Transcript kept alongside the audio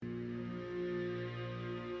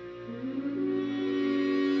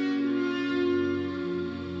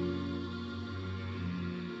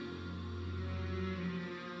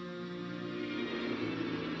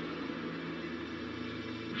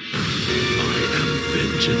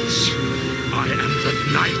vengeance. I am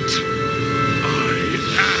the night.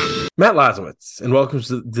 I am Matt Lazowitz, and welcome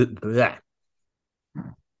to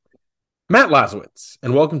Matt Lazowitz,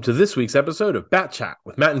 and welcome to this week's episode of Bat Chat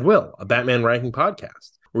with Matt and Will, a Batman ranking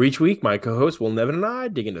podcast, where each week my co-hosts Will Nevin and I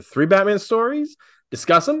dig into 3 Batman stories,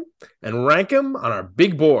 discuss them, and rank them on our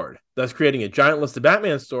big board, thus creating a giant list of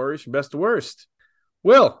Batman stories from best to worst.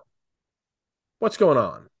 Will, what's going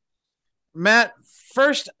on? Matt,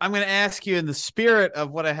 first, I'm going to ask you in the spirit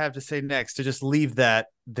of what I have to say next to just leave that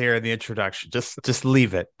there in the introduction. Just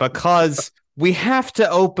leave it, because we have to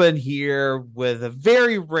open here with a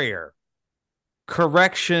very rare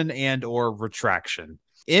correction and or retraction.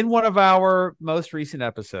 In one of our most recent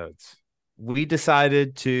episodes, we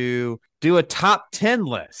decided to do a top 10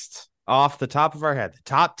 list off the top of our head, the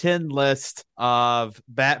top 10 list of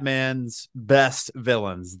Batman's best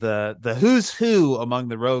villains, the who's who among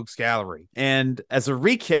the rogues gallery. And as a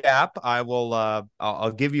recap,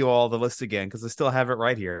 I'll give you all the list again because I still have it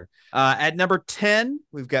right here. At number 10,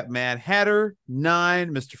 we've got Mad Hatter.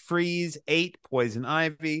 9, Mr. Freeze. 8, Poison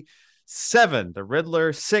Ivy. 7, the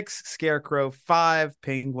Riddler. 6, Scarecrow. 5,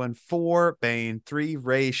 Penguin. 4, Bane. 3,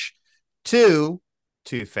 Ra's. 2,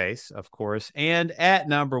 Two-Face, of course. And at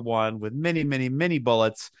number 1, with many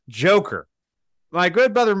bullets, Joker. My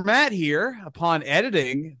good brother Matt here, upon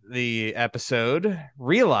editing the episode,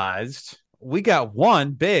 realized we got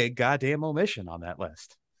one big goddamn omission on that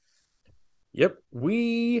list. Yep,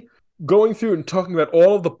 we going through and talking about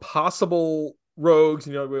all of the possible rogues.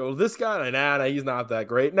 Well, this guy, nah, he's not that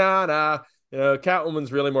great. Nah.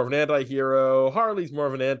 Catwoman's really more of an anti-hero. Harley's more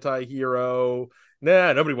of an anti-hero.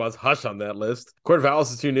 Nah, nobody wants Hush on that list. Court of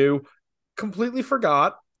Owls is too new. Completely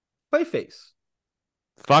forgot Clayface.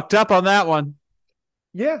 Fucked up on that one.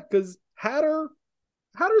 Yeah, because Hatter's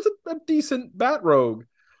a decent bat rogue.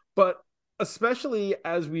 But especially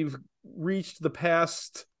as we've reached the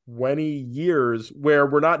past 20 years where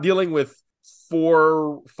we're not dealing with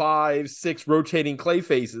 4, 5, 6 rotating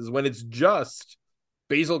Clayfaces when it's just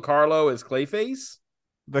Basil Karlo as Clayface.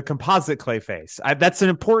 The composite Clayface. That's an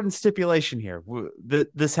important stipulation here.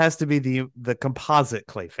 This has to be the composite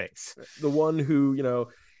Clayface. The one who,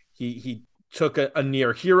 he took a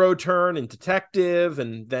near hero turn in detective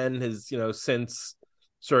and then has, since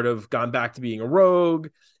sort of gone back to being a rogue.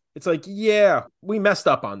 It's like, yeah, we messed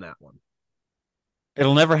up on that one.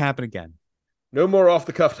 It'll never happen again. No more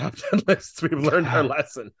off-the-cuff top 10 lists. We've learned our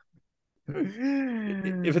lesson.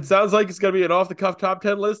 If it sounds like it's going to be an off-the-cuff top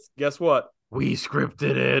 10 list, guess what? We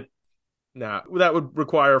scripted it. Nah, that would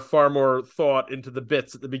require far more thought into the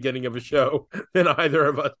bits at the beginning of a show than either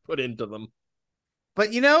of us put into them. But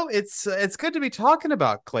it's good to be talking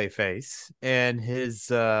about Clayface and his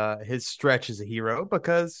stretch as a hero,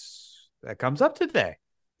 because that comes up today.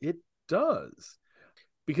 It does.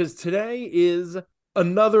 Because today is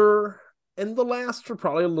another, and the last for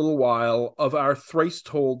probably a little while, of our Thrice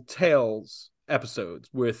Told Tales episodes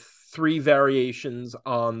with 3 variations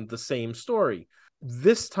on the same story.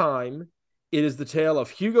 This time, it is the tale of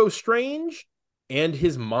Hugo Strange and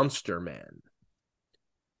his Monster Man.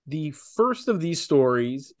 The first of these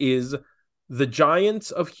stories is The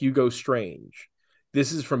Giants of Hugo Strange.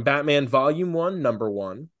 This is from Batman Volume 1, Number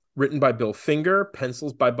 1, written by Bill Finger,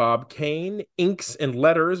 pencils by Bob Kane, inks and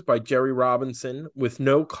letters by Jerry Robinson, with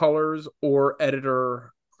no colors or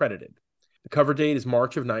editor credited. The cover date is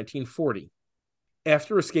March of 1940.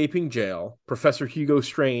 After escaping jail, Professor Hugo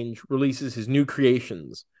Strange releases his new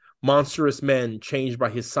creations, monstrous men changed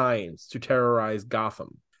by his science to terrorize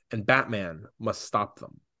Gotham, and Batman must stop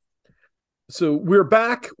them. So we're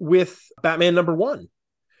back with Batman number 1,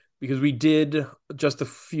 because we did just a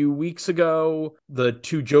few weeks ago the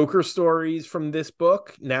 2 Joker stories from this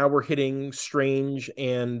book. Now we're hitting Strange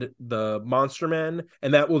and the Monster Men,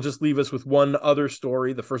 and that will just leave us with one other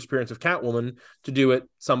story, the first appearance of Catwoman, to do at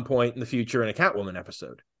some point in the future in a Catwoman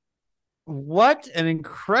episode. What an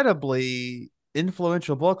incredibly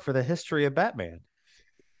influential book for the history of Batman.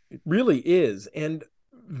 It really is. And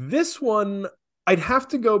this one, I'd have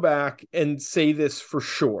to go back and say this for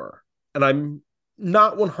sure, and I'm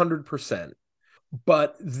not 100%,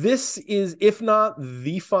 but this is, if not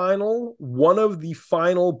the final, one of the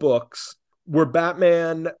final books where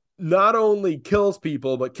Batman not only kills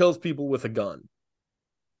people, but kills people with a gun.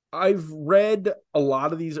 I've read a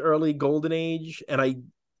lot of these early Golden Age, and I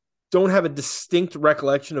don't have a distinct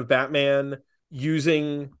recollection of Batman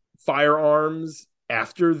using firearms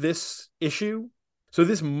after this issue. So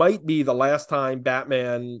this might be the last time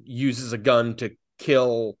Batman uses a gun to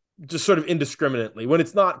kill just sort of indiscriminately, when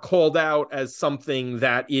it's not called out as something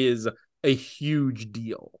that is a huge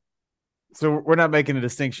deal. So we're not making a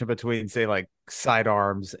distinction between, say, like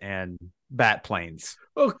sidearms and bat planes.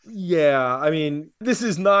 Oh, yeah. I mean, this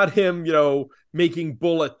is not him, making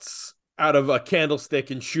bullets out of a candlestick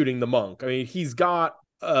and shooting the monk. I mean, he's got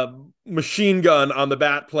a machine gun on the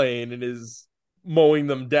bat plane and is mowing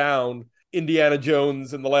them down, Indiana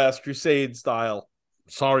Jones in The Last Crusade style.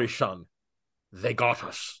 Sorry, Sean. They got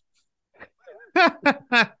us.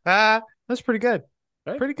 That's pretty good.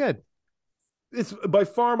 Right? Pretty good. It's by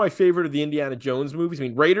far my favorite of the Indiana Jones movies. I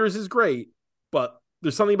mean, Raiders is great, but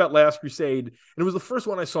there's something about Last Crusade, and it was the first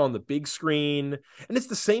one I saw on the big screen, and it's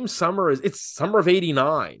the same summer it's summer of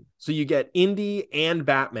 '89, so you get Indy and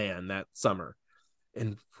Batman that summer,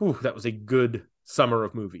 and that was a good summer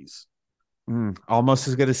of movies. Almost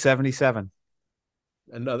as good as '77.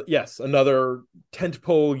 Another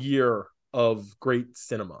tentpole year of great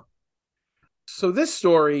cinema. So this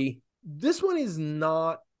one is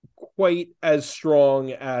not quite as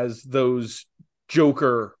strong as those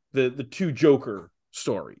Joker, the two Joker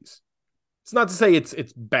stories. It's not to say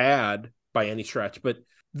it's bad by any stretch, but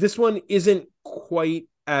this one isn't quite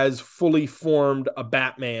as fully formed a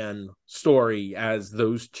Batman story as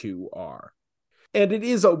those two are. And it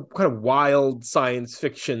is a kind of wild science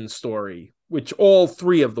fiction story, which all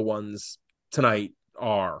three of the ones tonight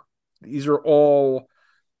are. These are all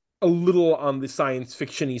a little on the science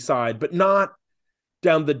fiction-y side, but not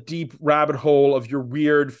down the deep rabbit hole of your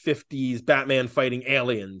weird 50s Batman fighting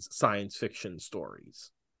aliens science fiction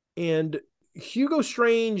stories. And Hugo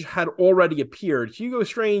Strange had already appeared. Hugo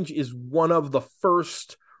Strange is one of the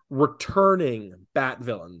first returning Bat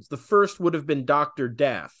villains. The first would have been Dr.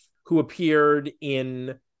 Death, who appeared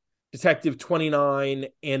in Detective 29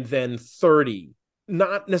 and then 30.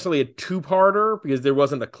 Not necessarily a two-parter because there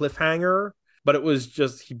wasn't a cliffhanger, but it was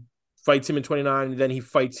just he fights him in 29 and then he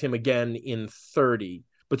fights him again in 30.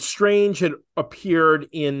 But Strange had appeared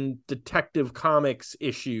in Detective Comics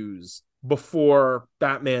issues before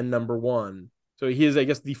Batman #1. So he is, I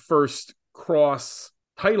guess, the first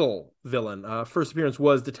cross-title villain. First appearance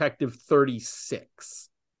was Detective 36.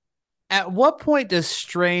 At what point does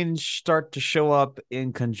Strange start to show up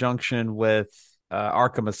in conjunction with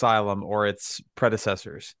Arkham Asylum or its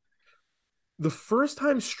predecessors? The first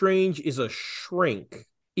time Strange is a shrink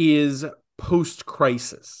is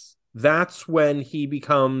post-crisis. That's when he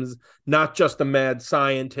becomes not just a mad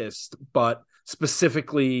scientist, but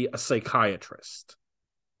specifically a psychiatrist.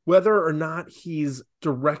 Whether or not he's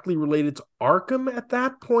directly related to Arkham at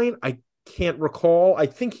that point, I can't recall. I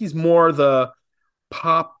think he's more the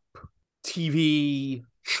pop TV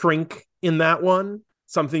shrink in that one.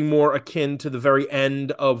 Something more akin to the very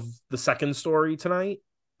end of the second story tonight.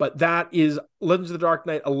 But that is Legends of the Dark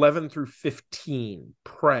Knight 11 through 15,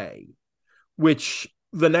 Prey, which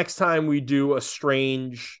the next time we do a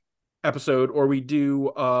Strange episode or we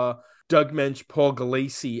do a Doug Mensch, Paul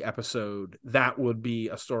Galassi episode, that would be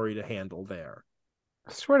a story to handle there.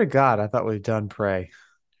 I swear to God, I thought we'd done Prey.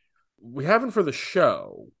 We haven't for the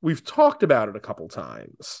show. We've talked about it a couple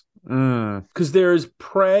times. Because there's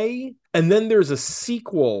Prey, and then there's a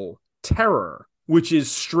sequel, Terror, which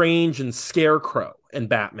is Strange and Scarecrow and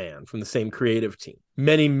Batman from the same creative team.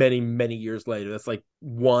 Many, many, many years later. That's like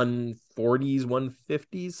 140s,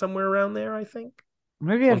 150s, somewhere around there, I think.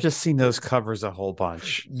 Maybe I've just seen those covers a whole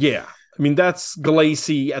bunch. Yeah. I mean, that's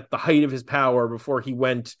Galassi at the height of his power before he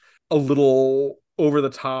went a little over the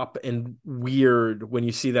top and weird when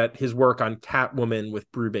you see that his work on Catwoman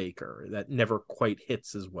with Brubaker that never quite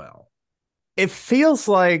hits as well. It feels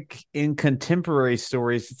like in contemporary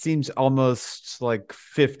stories, it seems almost like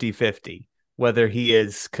 50-50, whether he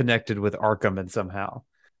is connected with Arkham in some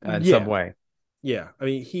way. Yeah. I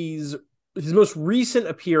mean, his most recent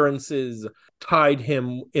appearances tied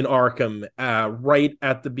him in Arkham right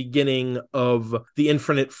at the beginning of the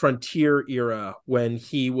Infinite Frontier era when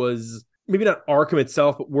he was maybe not Arkham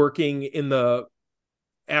itself, but working in the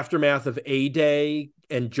aftermath of A-Day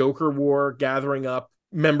and Joker War, gathering up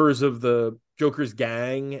members of the Joker's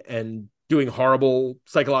gang and doing horrible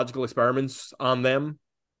psychological experiments on them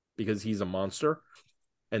because he's a monster.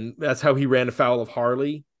 And that's how he ran afoul of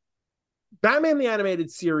Harley. Batman the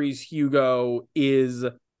Animated Series, Hugo, is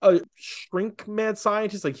a shrink mad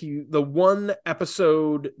scientist. Like the one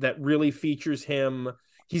episode that really features him,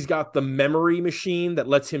 he's got the memory machine that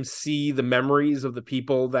lets him see the memories of the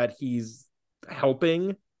people that he's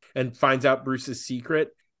helping and finds out Bruce's secret.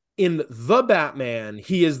 In The Batman,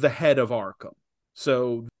 he is the head of Arkham.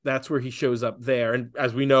 So that's where he shows up there. And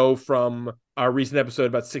as we know from our recent episode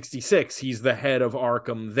about 66, he's the head of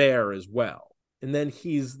Arkham there as well. And then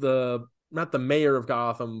he's not the mayor of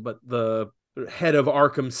Gotham, but the head of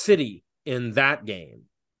Arkham City in that game.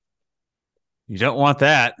 You don't want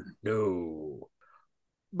that. No.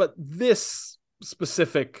 But this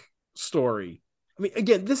specific story. I mean,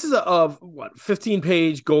 again, this is a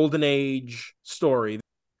 15-page Golden Age story.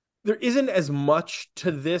 There isn't as much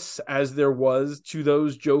to this as there was to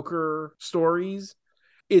those Joker stories.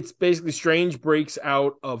 It's basically Strange breaks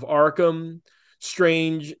out of Arkham.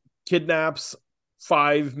 Strange kidnaps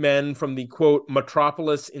 5 men from the, quote,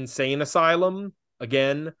 Metropolis Insane Asylum.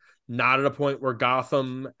 Again, not at a point where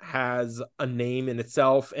Gotham has a name in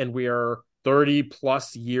itself, and we are 30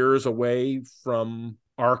 plus years away from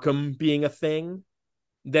Arkham being a thing.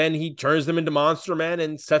 Then he turns them into monster men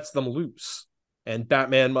and sets them loose. And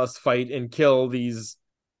Batman must fight and kill these,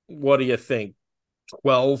 what do you think,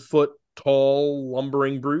 12-foot tall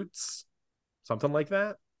lumbering brutes? Something like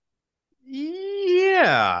that?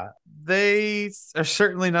 Yeah, they are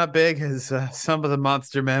certainly not big as some of the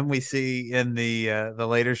monster men we see in the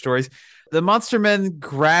later stories. The monster men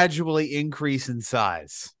gradually increase in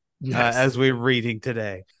size as we're reading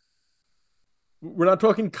today. We're not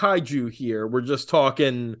talking kaiju here. We're just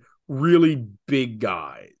talking really big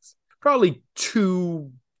guys. Probably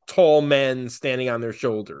 2 tall men standing on their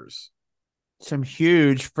shoulders. Some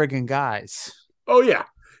huge friggin' guys. Oh, yeah.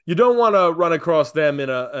 You don't want to run across them in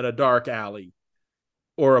a dark alley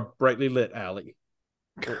or a brightly lit alley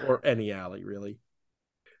or any alley, really.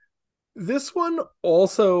 This one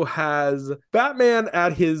also has Batman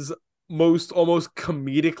at his most almost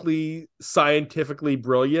comedically, scientifically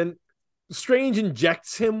brilliant. Strange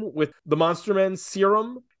injects him with the Monster Men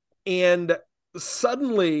serum, and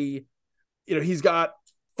suddenly, he's got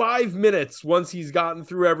 5 minutes once he's gotten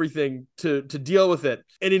through everything to deal with it.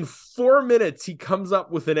 And in 4 minutes, he comes up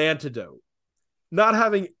with an antidote. Not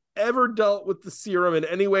having ever dealt with the serum in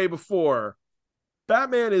any way before,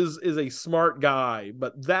 Batman is a smart guy,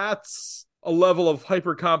 but that's a level of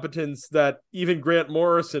hypercompetence that even Grant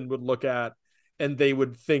Morrison would look at and they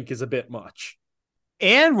would think is a bit much.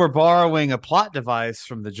 And we're borrowing a plot device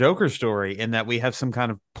from the Joker story in that we have some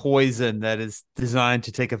kind of poison that is designed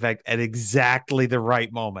to take effect at exactly the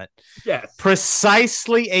right moment. Yes.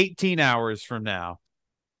 Precisely 18 hours from now.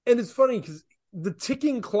 And it's funny because the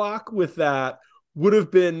ticking clock with that would have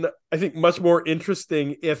been, I think, much more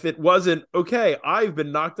interesting if it wasn't, okay, I've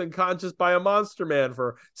been knocked unconscious by a monster man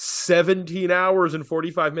for 17 hours and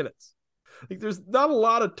 45 minutes. Like, there's not a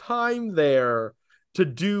lot of time there to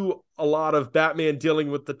do a lot of Batman dealing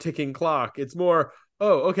with the ticking clock. It's more,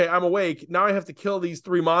 oh, okay, I'm awake. Now I have to kill these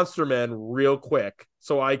 3 monster men real quick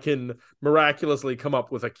so I can miraculously come up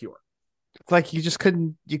with a cure. It's like you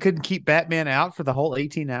couldn't keep Batman out for the whole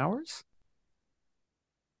 18 hours?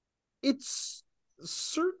 It's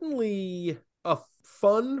certainly a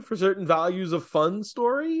fun, for certain values of fun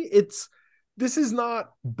story. This is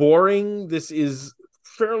not boring. This is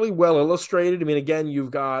fairly well illustrated. I mean, again,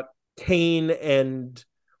 you've got Kane and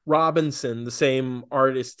Robinson, the same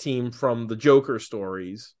artist team from the Joker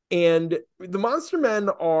stories. And the Monster Men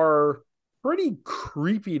are pretty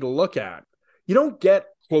creepy to look at. You don't get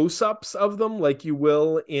close-ups of them like you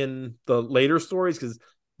will in the later stories, because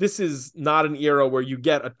this is not an era where you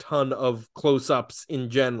get a ton of close-ups in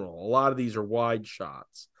general. A lot of these are wide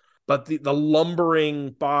shots. But the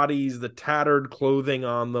lumbering bodies, the tattered clothing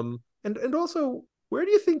on them, and also, where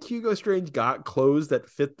do you think Hugo Strange got clothes that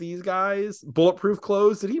fit these guys? Bulletproof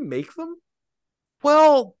clothes? Did he make them?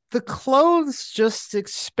 Well, the clothes just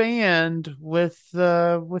expand with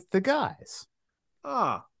the guys.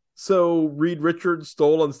 So Reed Richards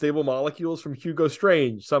stole unstable molecules from Hugo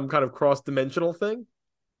Strange, some kind of cross-dimensional thing?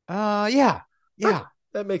 Yeah.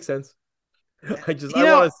 That makes sense. I want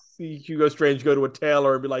to see Hugo Strange go to a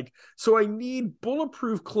tailor and be like, so I need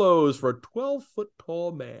bulletproof clothes for a 12-foot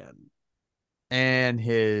tall man. And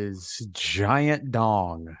his giant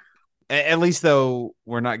dong. At least, though,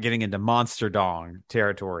 we're not getting into monster dong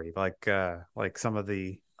territory, like some of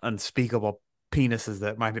the unspeakable penises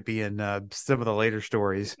that might be in some of the later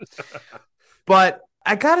stories. But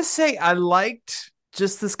I gotta say, I liked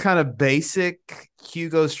just this kind of basic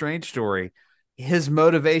Hugo Strange story. His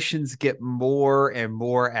motivations get more and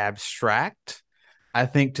more abstract, I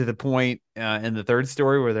think, to the point in the third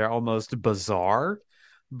story where they're almost bizarre.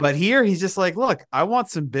 But here he's just like, look, I want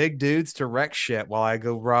some big dudes to wreck shit while I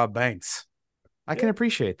go rob banks. I can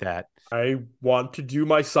appreciate that. I want to do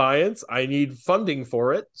my science. I need funding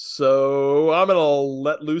for it. So I'm going to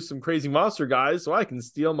let loose some crazy monster guys so I can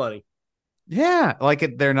steal money. Yeah,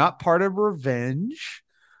 they're not part of revenge.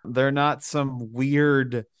 They're not some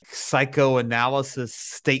weird psychoanalysis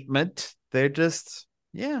statement. They're just,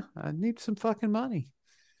 I need some fucking money.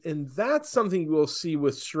 And that's something we'll see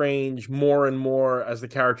with Strange more and more as the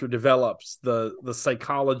character develops, the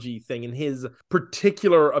psychology thing and his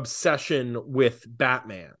particular obsession with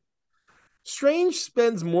Batman. Strange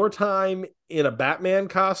spends more time in a Batman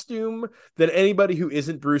costume than anybody who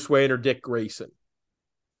isn't Bruce Wayne or Dick Grayson.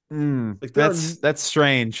 Like That's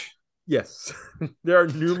strange. Yes, there are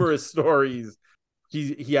numerous stories.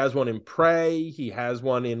 He has one in Prey. He has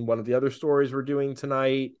one in one of the other stories we're doing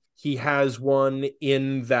tonight. He has one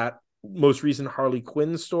in that most recent Harley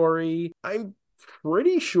Quinn story. I'm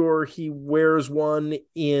pretty sure he wears one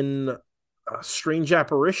in Strange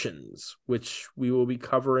Apparitions, which we will be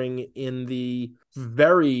covering in the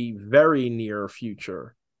very, very near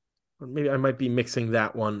future. Maybe I might be mixing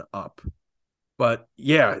that one up. But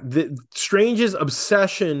yeah, Strange's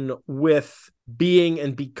obsession with being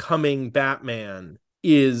and becoming Batman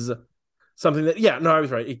is something that, yeah, no, I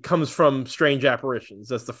was right. It comes from Strange Apparitions.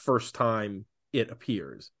 That's the first time it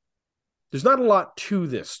appears. There's not a lot to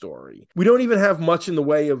this story. We don't even have much in the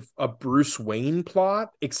way of a Bruce Wayne plot,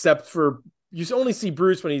 except for you only see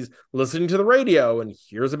Bruce when he's listening to the radio and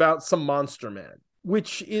hears about some monster man,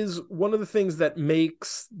 which is one of the things that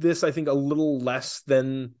makes this, I think, a little less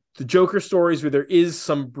than the Joker stories, where there is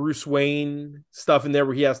some Bruce Wayne stuff in there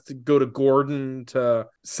where he has to go to Gordon to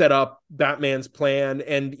set up Batman's plan,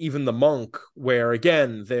 and even the Monk, where,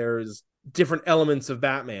 again, there's different elements of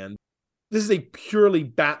Batman. This is a purely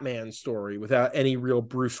Batman story without any real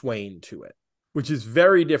Bruce Wayne to it, which is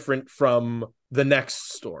very different from the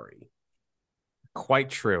next story. Quite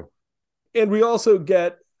true. And we also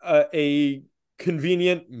get a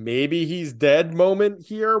convenient maybe he's dead moment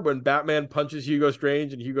here when Batman punches Hugo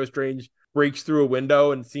Strange and Hugo Strange breaks through a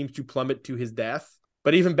window and seems to plummet to his death.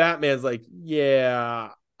 But even Batman's like, yeah,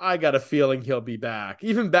 I got a feeling he'll be back.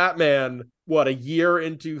 Even Batman, a year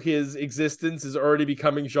into his existence, is already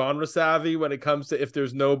becoming genre savvy when it comes to if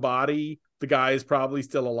there's no body, the guy is probably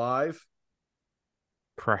still alive.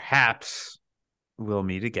 Perhaps we'll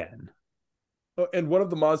meet again. Oh, and one of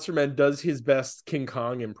the Monster Men does his best King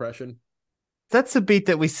Kong impression. That's a beat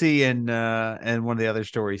that we see in one of the other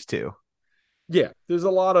stories too. Yeah, there's a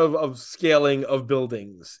lot of scaling of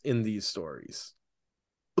buildings in these stories.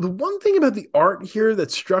 The one thing about the art here that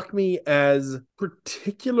struck me as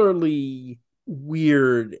particularly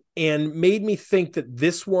weird and made me think that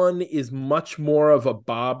this one is much more of a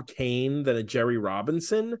Bob Kane than a Jerry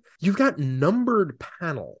Robinson, you've got numbered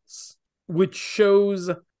panels, which shows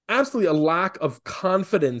absolutely a lack of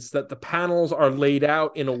confidence that the panels are laid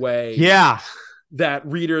out in a way that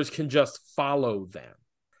readers can just follow them.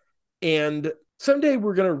 And someday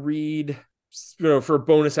we're going to read, for a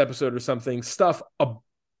bonus episode or something, stuff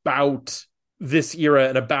about this era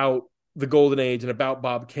and about the Golden Age and about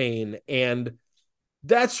Bob Kane. And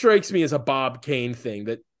that strikes me as a Bob Kane thing,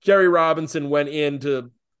 that Jerry Robinson went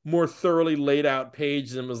into more thoroughly laid out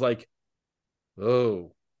pages and was like,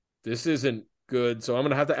 oh, this isn't good, so I'm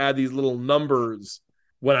going to have to add these little numbers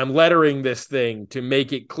when I'm lettering this thing to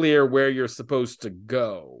make it clear where you're supposed to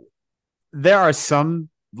go. There are some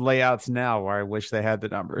layouts now where I wish they had the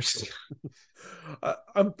numbers.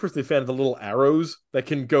 I'm personally a fan of the little arrows that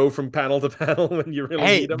can go from panel to panel when you really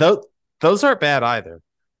need them. Those aren't bad either.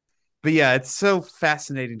 But yeah, it's so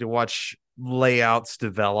fascinating to watch layouts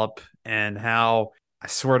develop and how, I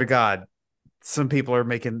swear to God, some people are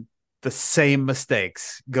making the same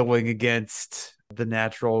mistakes going against the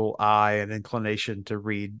natural eye and inclination to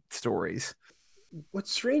read stories.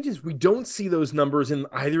 What's strange is we don't see those numbers in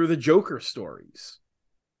either of the Joker stories.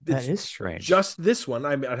 That is strange. Just this one.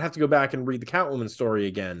 I mean, I'd have to go back and read the Catwoman story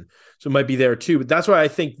again, so it might be there too. But that's why I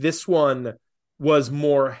think this one was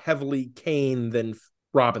more heavily Kane than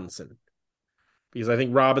Robinson, because I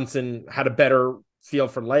think Robinson had a better feel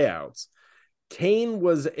for layouts. Kane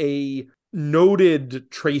was a noted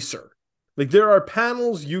tracer. Like, there are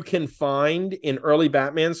panels you can find in early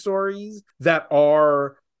Batman stories that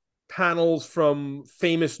are panels from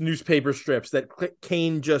famous newspaper strips that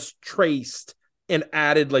Kane just traced and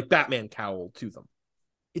added like Batman cowl to them.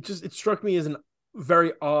 It struck me as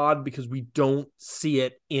very odd because we don't see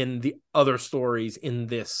it in the other stories in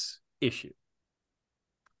this issue.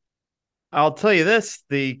 I'll tell you this,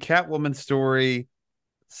 the Catwoman story,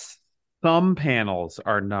 some panels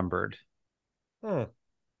are numbered.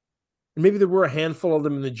 Maybe there were a handful of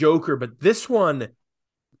them in the Joker, but this one,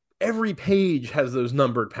 every page has those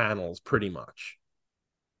numbered panels pretty much.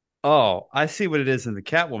 Oh, I see what it is in the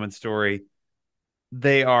Catwoman story.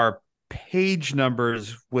 They are page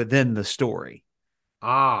numbers within the story.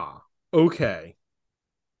 Ah, okay.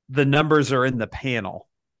 The numbers are in the panel,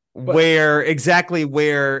 where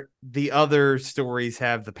the other stories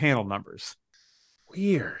have the panel numbers.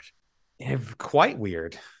 Weird. Quite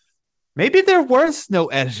weird. Maybe there was no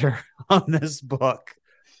editor on this book.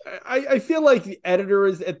 I feel like the editor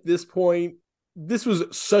is, at this point, this was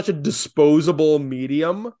such a disposable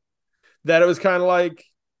medium that it was kind of like,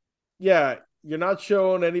 yeah, you're not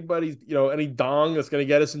showing anybody, any dong that's going to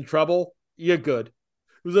get us in trouble. You're good.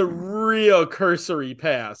 It was a real cursory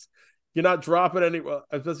pass. You're not dropping any, well,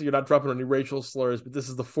 especially you're not dropping any racial slurs, but this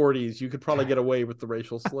is the 40s. You could probably get away with the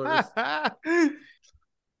racial slurs.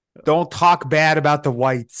 Don't talk bad about the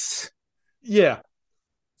whites. Yeah.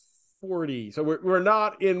 40. So we're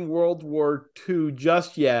not in World War II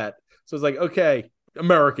just yet. So it's like, okay,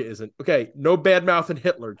 America isn't. Okay, no bad mouthing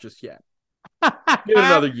Hitler just yet. Give it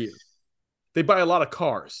another year. They buy a lot of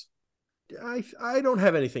cars. I don't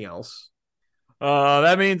have anything else.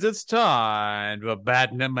 That means it's time for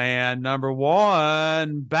Batman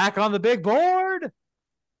 #1 back on the big board.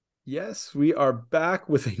 Yes, we are back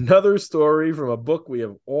with another story from a book we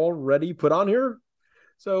have already put on here.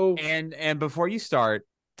 So and before you start,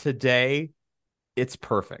 today it's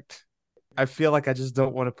perfect. I feel like I just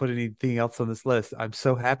don't want to put anything else on this list. I'm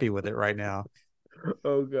so happy with it right now.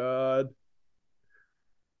 Oh God.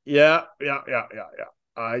 Yeah.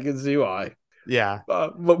 I can see why. Yeah.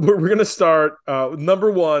 But we're going to start with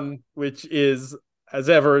number 1, which is, as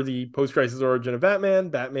ever, the post-crisis origin of Batman,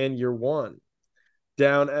 Batman Year One.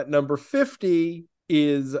 Down at number 50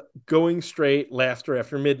 is Going Straight, Laughter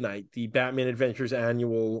After Midnight, the Batman Adventures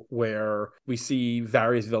annual where we see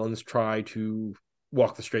various villains try to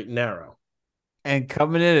walk the straight and narrow. And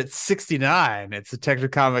coming in at 69, it's Detective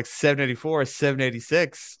Comics 784,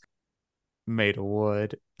 786. Made of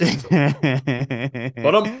wood.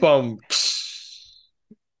 Ba-dum-bum.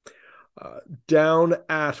 Down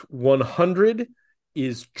at 100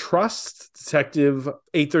 is Trust, Detective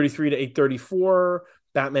 833 to 834,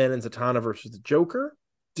 Batman and Zatanna versus the Joker.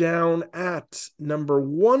 Down at number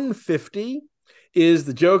 150 is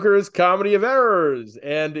the Joker's Comedy of Errors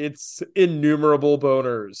and its innumerable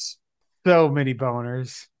boners. So many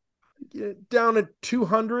boners. Down at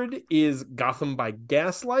 200 is Gotham by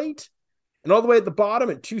Gaslight. And all the way at the bottom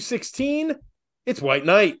at 216, it's White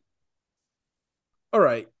Knight. All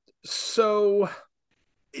right. So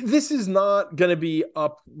this is not going to be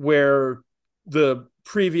up where the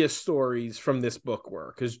previous stories from this book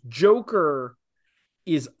were, because Joker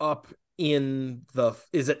is up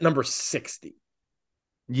is at number 60.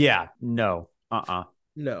 Yeah, no.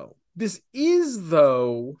 No. This is,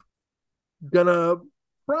 though, gonna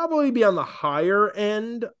probably be on the higher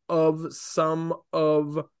end of some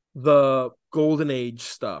of the Golden Age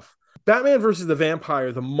stuff. Batman versus the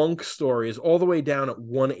Vampire, the Monk story, is all the way down at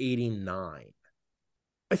 189.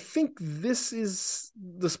 I think this is,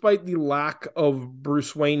 despite the lack of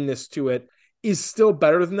Bruce Wayne-ness to it, is still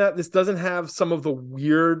better than that. This doesn't have some of the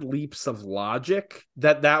weird leaps of logic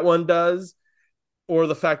that one does, or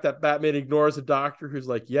the fact that Batman ignores a doctor who's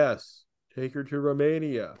like, yes, take her to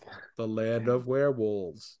Romania, the land of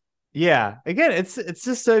werewolves. Yeah, again, it's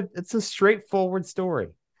a straightforward story.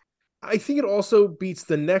 I think it also beats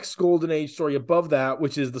the next Golden Age story above that,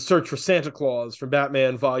 which is The Search for Santa Claus from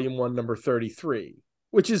Batman Volume 1, number 33,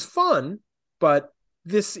 which is fun, but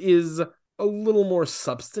this is a little more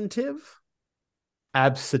substantive.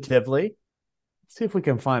 Absolutely. Let's see if we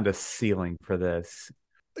can find a ceiling for this.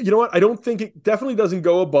 You know what? I don't think it definitely doesn't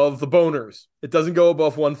go above the boners. It doesn't go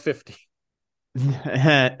above 150.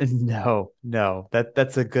 No,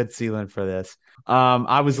 that's a good ceiling for this.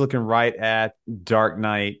 I was looking right at Dark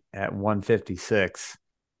Knight at 156.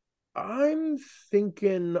 I'm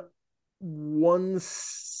thinking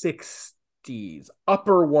 160s,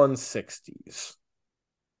 upper 160s,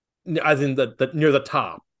 as in the near the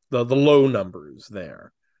top, the low numbers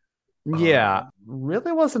there. Yeah,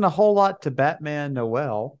 really wasn't a whole lot to Batman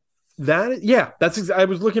Noel. I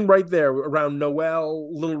was looking right there around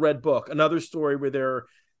Noel, Little Red Book, another story where there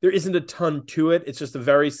isn't a ton to it. It's just a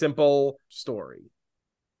very simple story.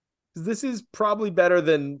 This is probably better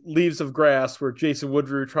than Leaves of Grass, where Jason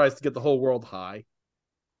Woodrue tries to get the whole world high.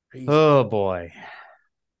 Crazy. Oh boy.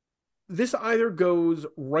 This either goes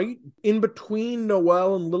right in between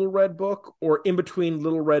Noel and Little Red Book, or in between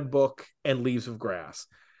Little Red Book and Leaves of Grass.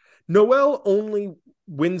 Noel only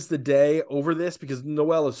wins the day over this because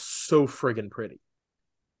Noel is so friggin' pretty.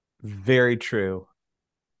 Very true.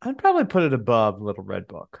 I'd probably put it above Little Red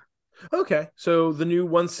Book. Okay, so the new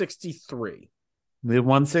 163. The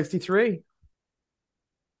 163.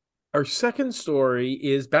 Our second story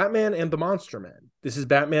is Batman and the Monster Men. This is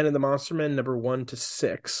Batman and the Monster Men number 1 to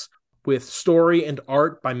 6, with story and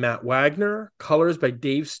art by Matt Wagner, colors by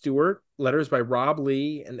Dave Stewart, letters by Rob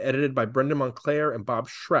Lee, and edited by Brendan Montclair and Bob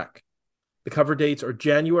Schreck. The cover dates are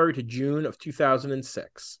January to June of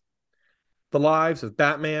 2006. The lives of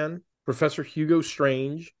Batman, Professor Hugo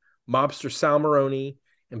Strange, mobster Sal Maroni,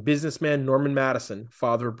 and businessman Norman Madison,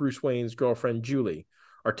 father of Bruce Wayne's girlfriend Julie,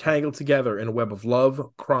 are tangled together in a web of love,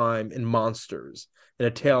 crime, and monsters in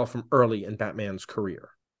a tale from early in Batman's career.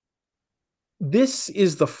 This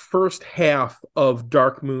is the first half of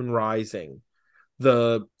Dark Moon Rising,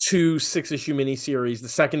 the 2 6-issue miniseries, the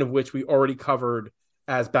second of which we already covered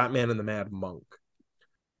as Batman and the Mad Monk.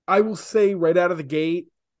 I will say right out of the gate,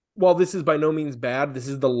 while this is by no means bad, this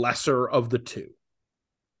is the lesser of the two.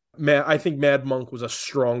 I think Mad Monk was a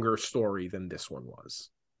stronger story than this one was.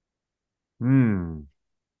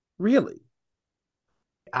 Really?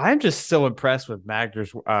 I'm just so impressed with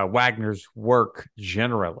Wagner's work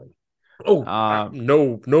generally.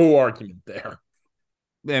 No argument there.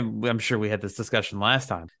 And I'm sure we had this discussion last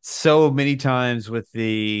time. So many times with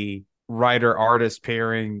the writer-artist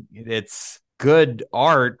pairing, it's good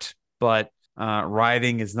art, but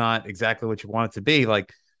writing is not exactly what you want it to be.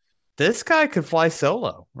 Like, this guy could fly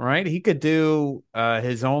solo, right? He could do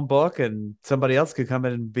his own book and somebody else could come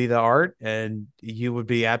in and be the art and you would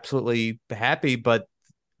be absolutely happy. But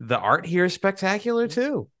the art here is spectacular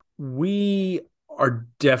too. We are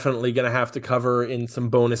definitely going to have to cover in some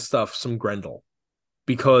bonus stuff some Grendel,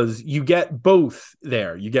 because you get both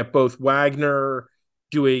there. You get both Wagner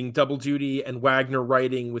doing double duty and Wagner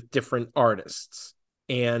writing with different artists.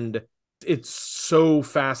 And it's so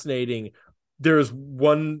fascinating. There's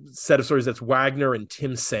one set of stories that's Wagner and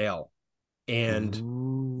Tim Sale. And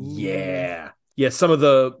some of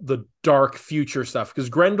the dark future stuff, because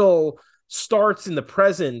Grendel starts in the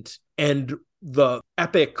present and the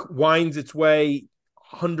epic winds its way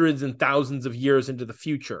hundreds and thousands of years into the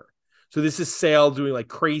future. So this is Sale doing like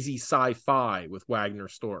crazy sci-fi with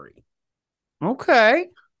Wagner's story. Okay.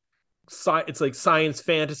 It's like science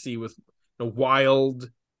fantasy with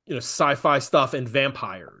wild, sci-fi stuff and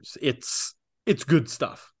vampires. It's good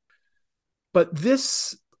stuff. But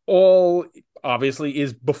this all obviously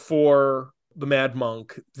is before the Mad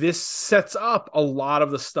Monk. This sets up a lot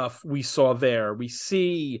of the stuff we saw there. We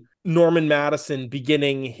see Norman Madison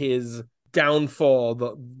beginning his downfall,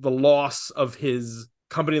 the loss of his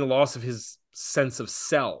company, the loss of his sense of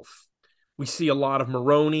self. We see a lot of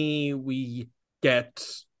Maroni. We get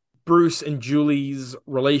Bruce and Julie's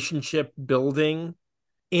relationship building,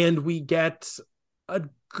 and we get a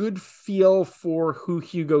good feel for who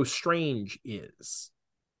Hugo Strange is.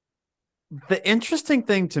 The interesting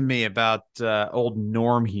thing to me about old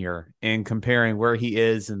Norm here, and comparing where he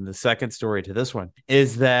is in the second story to this one,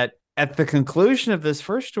 is that at the conclusion of this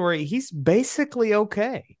first story, he's basically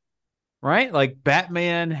okay, right? Like,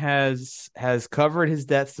 Batman has covered his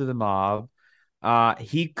debts to the mob.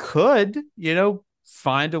 He could,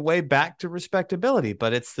 find a way back to respectability,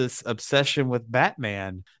 but it's this obsession with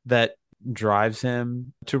Batman that drives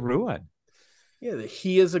him to ruin. Yeah,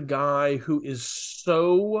 he is a guy who is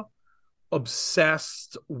so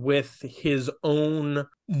obsessed with his own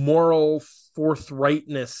moral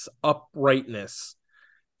forthrightness, uprightness,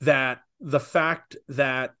 that the fact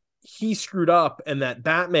that he screwed up and that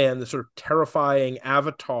Batman, the sort of terrifying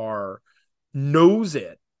avatar, knows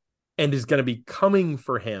it and is going to be coming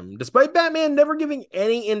for him, despite Batman never giving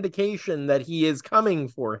any indication that he is coming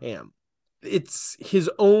for him. It's his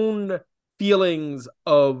own feelings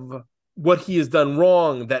of what he has done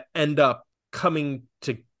wrong that end up coming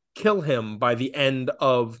to kill him by the end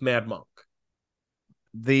of Mad Monk.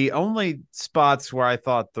 The only spots where I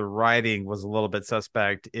thought the writing was a little bit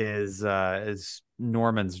suspect is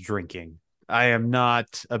Norman's drinking. I am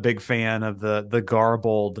not a big fan of the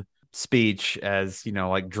garbled speech as,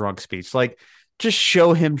 like drunk speech. Like, just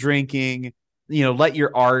show him drinking, let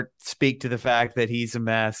your art speak to the fact that he's a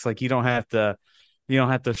mess. Like, you don't have to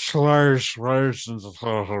slash.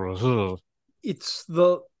 It's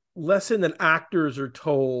the lesson that actors are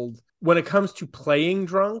told when it comes to playing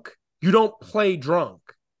drunk. You don't play drunk.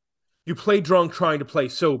 You play drunk trying to play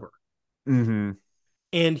sober. Mm-hmm.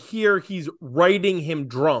 And here he's writing him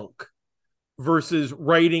drunk versus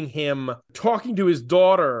writing him talking to his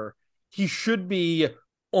daughter. He should be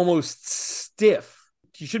almost stiff.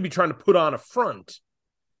 He should be trying to put on a front.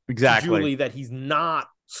 Exactly. To Julie, that he's not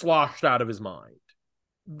sloshed out of his mind.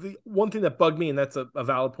 The one thing that bugged me, and that's a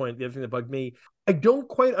valid point, the other thing that bugged me, I don't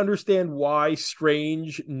quite understand why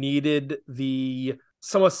Strange needed the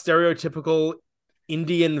somewhat stereotypical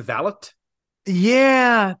Indian valet.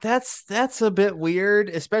 Yeah, that's a bit weird,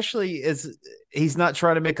 especially as he's not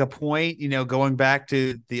trying to make a point, going back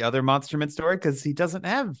to the other Monsterman story, because he doesn't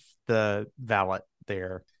have the valet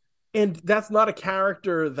there. And that's not a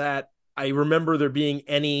character that I remember there being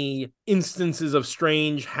any instances of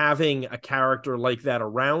Strange having a character like that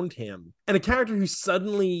around him. And a character who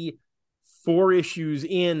suddenly 4 issues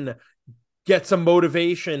in gets a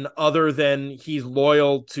motivation other than he's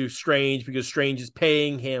loyal to Strange because Strange is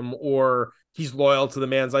paying him, or he's loyal to the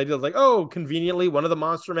man's ideals. Like, oh, conveniently, one of the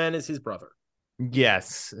monster men is his brother.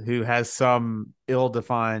 Yes, who has some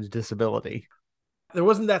ill-defined disability. There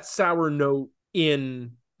wasn't that sour note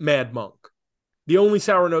in Mad Monk. The only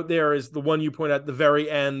sour note there is the one you point out at the very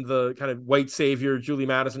end, the kind of white savior, Julie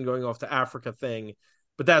Madison going off to Africa thing.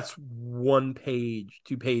 But that's 1 page,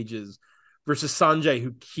 2 pages, versus Sanjay,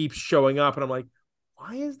 who keeps showing up. And I'm like,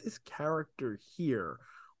 why is this character here?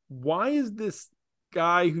 Why is this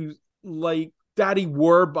guy who's like Daddy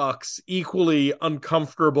Warbucks equally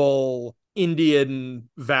uncomfortable Indian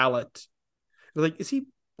valet? Like, is he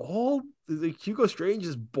bald? Like, Hugo Strange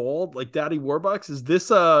is bald like Daddy Warbucks? Is this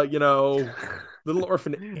Little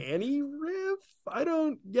Orphan Annie riff? I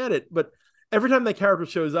don't get it. But every time that character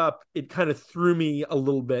shows up, it kind of threw me a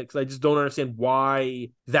little bit because I just don't understand why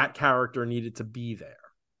that character needed to be there.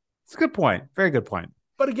 It's a good point. Very good point.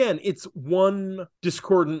 But again, it's one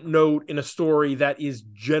discordant note in a story that is,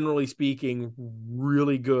 generally speaking,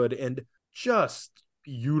 really good and just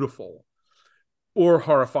beautiful or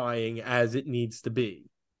horrifying as it needs to be.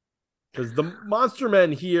 Because the monster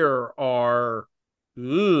men here are...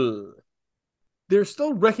 Ugh. They're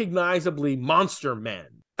still recognizably monster men,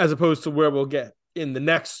 as opposed to where we'll get in the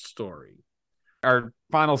next story. Our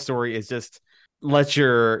final story is just let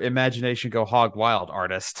your imagination go hog wild,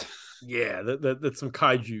 artist. Yeah, that's some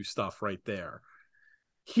kaiju stuff right there.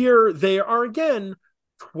 Here they are again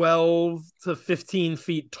 12 to 15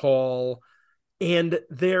 feet tall, and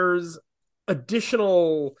there's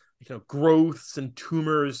additional growths and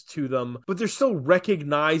tumors to them, but they're still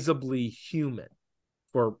recognizably human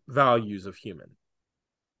for values of human.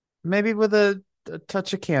 Maybe with a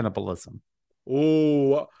touch of cannibalism.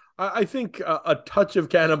 Oh, I think a touch of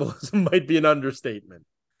cannibalism might be an understatement.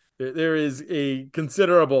 There is a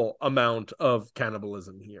considerable amount of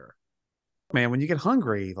cannibalism here. Man, when you get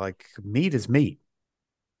hungry, like, meat is meat.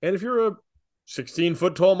 And if you're a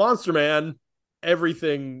 16-foot tall monster man,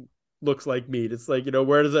 everything looks like meat. It's like,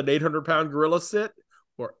 where does an 800-pound gorilla sit?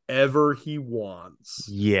 Wherever he wants.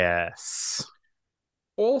 Yes.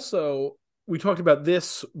 Also, we talked about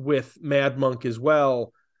this with Mad Monk as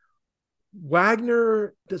well.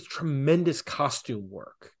 Wagner does tremendous costume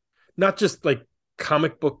work. Not just like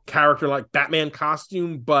comic book character like Batman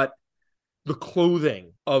costume, but the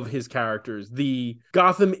clothing of his characters. The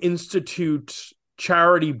Gotham Institute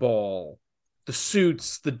charity ball, the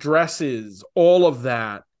suits, the dresses, all of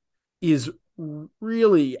that is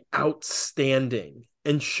really outstanding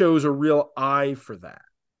and shows a real eye for that.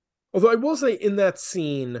 Although I will say in that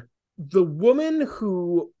scene, the woman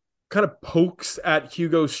who kind of pokes at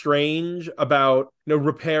Hugo Strange about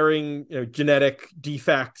repairing genetic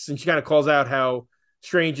defects, and she kind of calls out how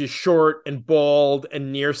Strange is short and bald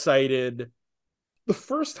and nearsighted. The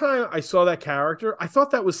first time I saw that character, I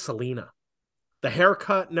thought that was Selina. The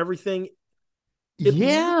haircut and everything.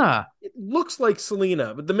 It looks like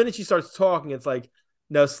Selina, but the minute she starts talking, it's like,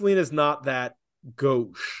 no, Selina's not that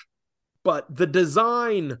gauche. But the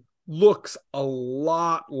design looks a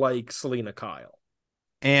lot like Selina Kyle.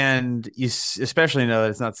 And you especially know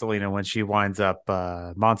that it's not Selina when she winds up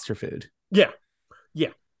monster food. Yeah.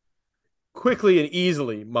 Quickly and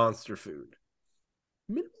easily monster food.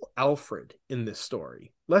 Minimal Alfred in this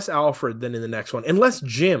story. Less Alfred than in the next one. And less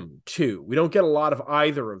Jim, too. We don't get a lot of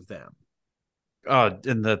either of them. Oh,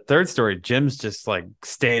 in the third story, Jim's just like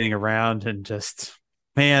standing around and just,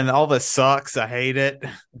 man, all this sucks. I hate it.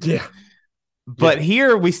 Yeah. But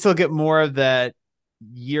here we still get more of that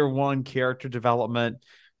year one character development.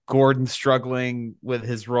 Gordon struggling with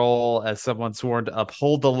his role as someone sworn to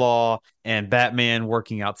uphold the law, and Batman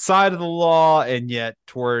working outside of the law and yet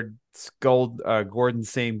toward Gordon's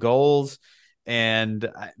same goals. And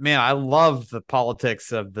man, I love the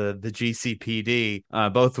politics of the GCPD,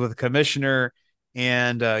 both with the commissioner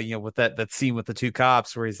and with that scene with the two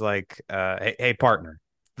cops where he's like, hey partner,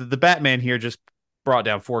 the Batman here just brought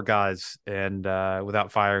down 4 guys and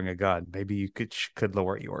without firing a gun. Maybe you could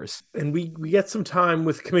lower yours. And we get some time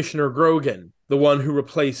with Commissioner Grogan, the one who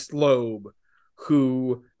replaced Loeb,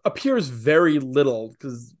 who appears very little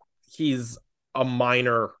because he's a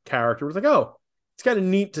minor character. It's like, oh, it's kind of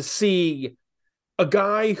neat to see a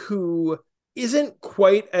guy who isn't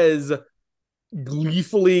quite as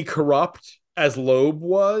gleefully corrupt as Loeb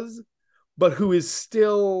was, but who is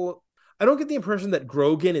still... I don't get the impression that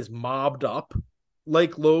Grogan is mobbed up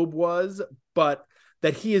like Loeb was, but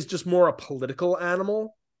that he is just more a political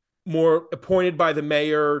animal, more appointed by the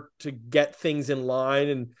mayor to get things in line.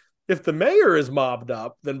 And if the mayor is mobbed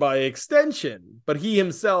up, then by extension, but he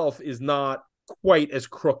himself is not quite as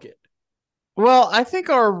crooked. Well, I think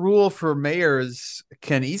our rule for mayors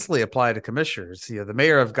can easily apply to commissioners. The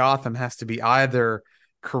mayor of Gotham has to be either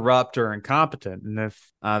corrupt or incompetent. And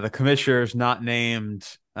if the commissioner is not named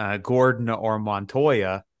Gordon or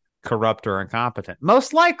Montoya, corrupt or incompetent,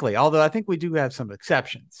 most likely, although I think we do have some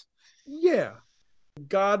exceptions. Yeah.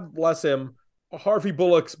 God bless him. Harvey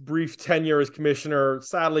Bullock's brief tenure as commissioner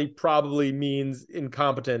sadly probably means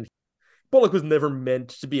incompetent. Bullock was never meant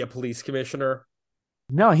to be a police commissioner.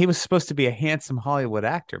 No, he was supposed to be a handsome Hollywood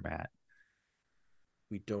actor, Matt.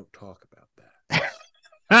 We don't talk about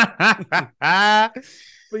that.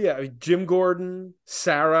 But yeah, Jim Gordon,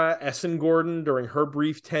 Sarah Essen Gordon during her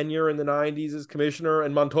brief tenure in the 90s as commissioner,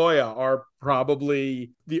 and Montoya are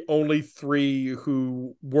probably the only three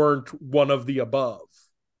who weren't one of the above.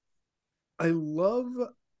 I love,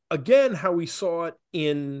 again, how we saw it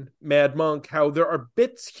in Mad Monk, how there are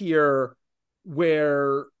bits here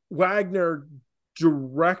where Wagner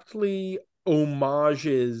directly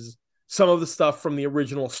homages some of the stuff from the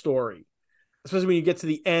original story, especially when you get to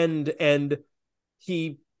the end and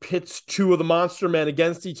he pits two of the monster men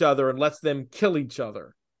against each other and lets them kill each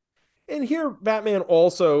other. And here Batman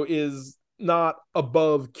also is not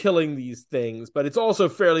above killing these things, but it's also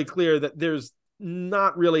fairly clear that there's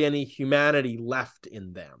not really any humanity left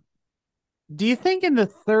in them. Do you think in the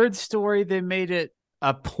third story they made it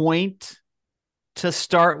a point to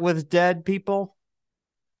start with dead people?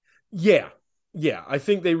 Yeah. I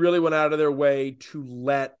think they really went out of their way to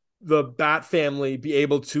let the Bat family be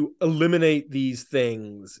able to eliminate these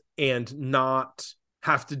things and not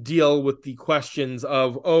have to deal with the questions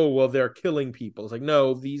of, oh, well, they're killing people. It's like,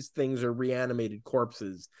 no, these things are reanimated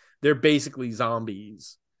corpses. They're basically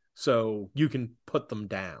zombies. So you can put them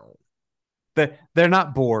down. They're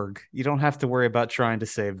not Borg. You don't have to worry about trying to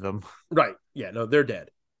save them. Right. Yeah, no, they're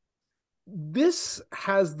dead. This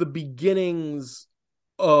has the beginnings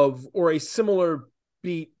of, or a similar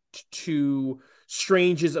beat to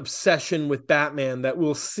Strange's obsession with Batman that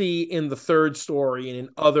we'll see in the third story and in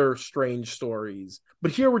other Strange stories.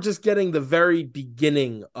 But here we're just getting the very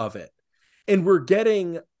beginning of it. And we're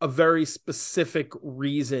getting a very specific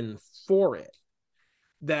reason for it.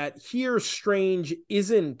 That here Strange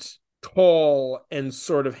isn't tall and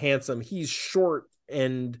sort of handsome. He's short,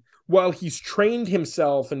 and while he's trained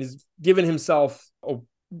himself and has given himself a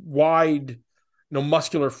wide,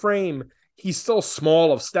 muscular frame, he's still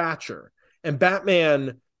small of stature. And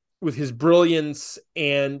Batman, with his brilliance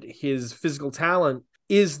and his physical talent,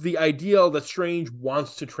 is the ideal that Strange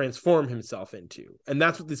wants to transform himself into. And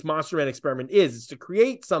that's what this Monster Man experiment is to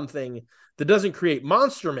create something that doesn't create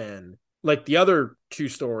Monster Man like the other two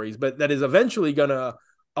stories, but that is eventually going to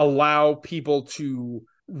allow people to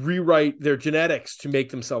rewrite their genetics to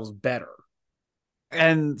make themselves better.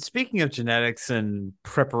 And speaking of genetics and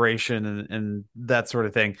preparation and that sort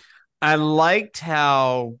of thing, I liked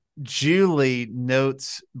how Julie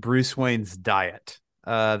notes Bruce Wayne's diet.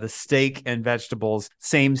 The steak and vegetables,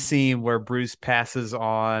 same scene where Bruce passes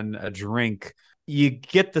on a drink. You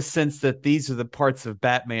get the sense that these are the parts of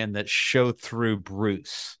Batman that show through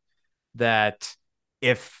Bruce, that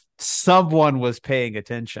if someone was paying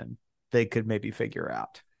attention, they could maybe figure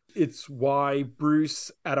out. It's why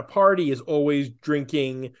Bruce at a party is always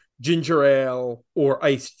drinking ginger ale or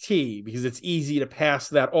iced tea, because it's easy to pass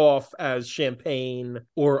that off as champagne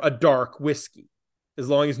or a dark whiskey. As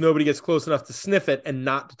long as nobody gets close enough to sniff it and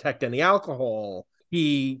not detect any alcohol,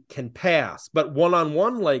 he can pass. But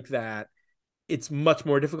one-on-one like that, it's much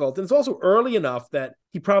more difficult. And it's also early enough that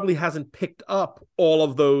he probably hasn't picked up all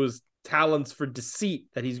of those talents for deceit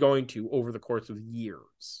that he's going to over the course of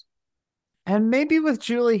years. And maybe with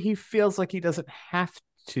Julie, he feels like he doesn't have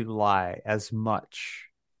to lie as much.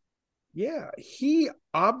 Yeah, he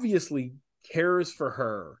obviously cares for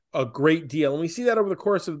her a great deal. And we see that over the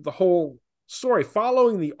course of the whole story.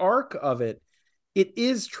 Following the arc of it, it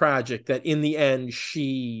is tragic that in the end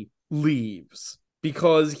she leaves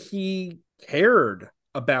because he cared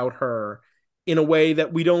about her in a way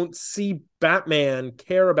that we don't see Batman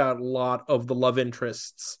care about a lot of the love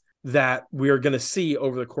interests that we're going to see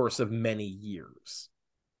over the course of many years.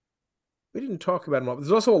 We didn't talk about him.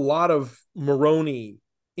 There's also a lot of Maroni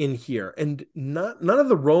in here, and none of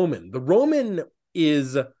the Roman. The Roman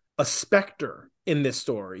is a specter in this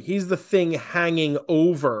story. He's the thing hanging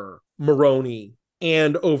over Maroni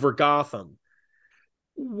and over Gotham.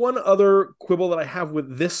 One other quibble that I have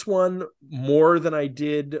with this one, more than I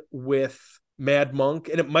did with Mad Monk,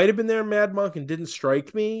 and it might have been there in Mad Monk and didn't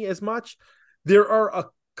strike me as much, there are a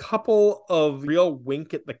couple of real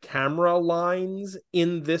wink at the camera lines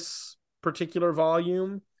in this particular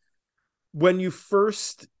volume. When you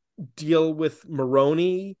first deal with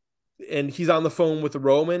Maroni and he's on the phone with the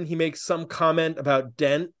Roman, he makes some comment about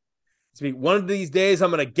Dent. One of these days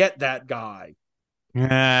I'm going to get that guy.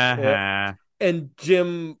 And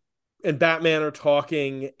Jim and Batman are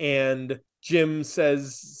talking, and Jim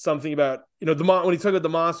says something about, when he's talking about the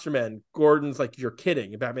Monster Men, Gordon's like, "You're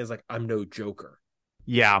kidding." And Batman's like, "I'm no Joker."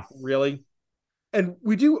 Yeah. Really? And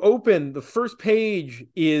we do open, the first page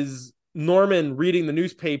is Norman reading the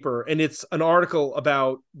newspaper, and it's an article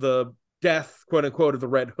about the death, quote unquote, of the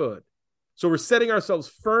Red Hood. So we're setting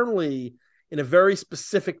ourselves firmly in a very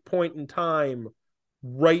specific point in time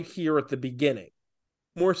right here at the beginning.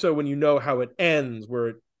 More so when you know how it ends, where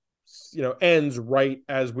it ends right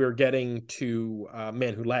as we're getting to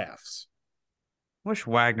Man Who Laughs. Wish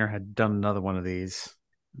Wagner had done another one of these.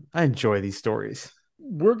 I enjoy these stories.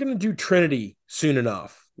 We're going to do Trinity soon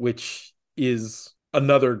enough, which is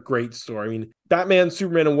another great story. I mean, Batman,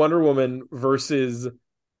 Superman, and Wonder Woman versus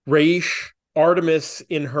Raish, Artemis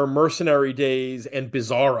in her mercenary days, and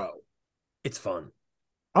Bizarro. It's fun.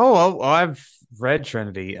 Oh, I've read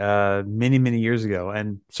Trinity many, many years ago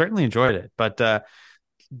and certainly enjoyed it. But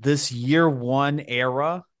this year one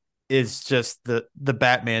era is just the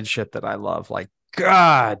Batman shit that I love. Like,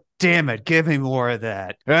 God damn it, give me more of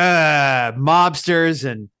that. Mobsters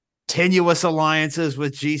and tenuous alliances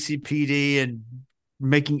with GCPD and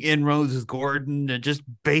making inroads with Gordon and just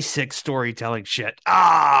basic storytelling shit.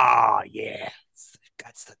 Yeah,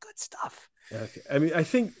 that's the good stuff. Okay. I mean, I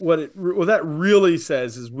think what that really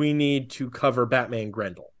says is we need to cover Batman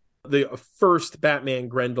Grendel, the first Batman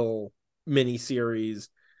Grendel miniseries,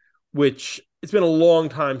 which it's been a long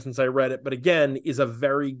time since I read it, but again, is a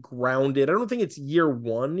very grounded, I don't think it's year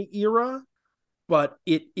one era, but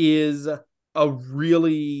it is a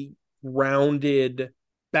really grounded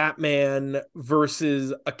Batman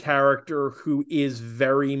versus a character who is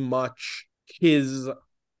very much his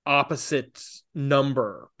opposite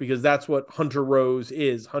number, because that's what Hunter Rose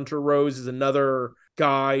is. Hunter Rose is another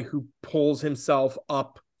guy who pulls himself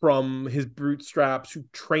up from his bootstraps, who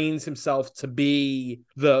trains himself to be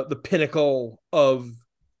the pinnacle of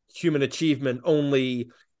human achievement, only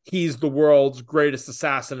he's the world's greatest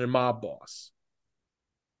assassin and mob boss.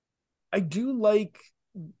 I do like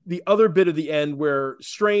the other bit of the end where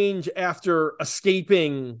Strange, after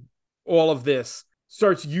escaping all of this,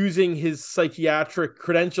 starts using his psychiatric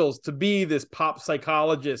credentials to be this pop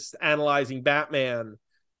psychologist analyzing Batman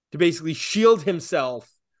to basically shield himself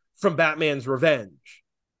from Batman's revenge.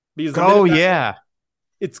 Because yeah.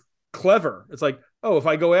 It's clever. It's like, oh, if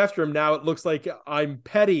I go after him now, it looks like I'm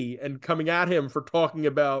petty and coming at him for talking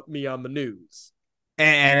about me on the news.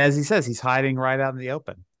 And as he says, he's hiding right out in the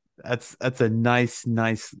open. That's a nice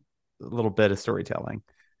little bit of storytelling.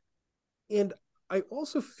 And I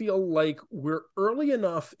also feel like we're early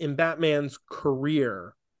enough in Batman's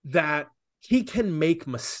career that he can make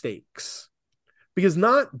mistakes. Because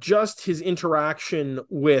not just his interaction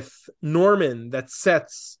with Norman that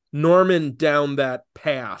sets Norman down that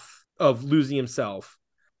path of losing himself,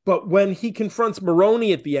 but when he confronts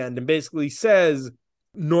Maroni at the end and basically says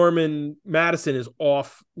Norman Madison is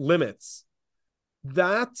off limits,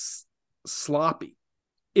 that's sloppy.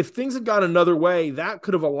 If things had gone another way, that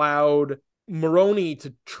could have allowed Maroni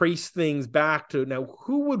to trace things back to, now,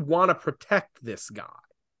 who would want to protect this guy?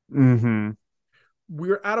 Mm-hmm.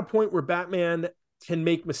 We're at a point where Batman can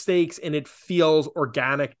make mistakes and it feels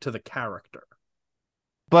organic to the character.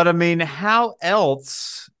 But I mean, how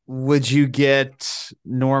else would you get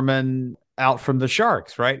Norman out from the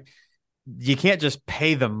Sharks, right? You can't just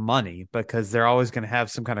pay them money because they're always going to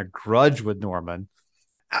have some kind of grudge with Norman.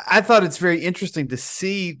 I thought it's very interesting to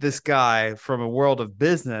see this guy from a world of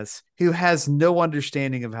business who has no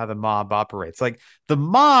understanding of how the mob operates. Like, the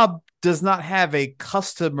mob does not have a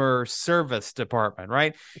customer service department,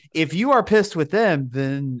 right? If you are pissed with them,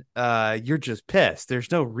 then you're just pissed.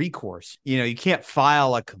 There's no recourse. You can't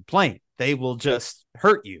file a complaint. They will just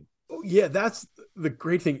hurt you. Oh, yeah, that's the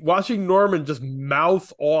great thing. Watching Norman just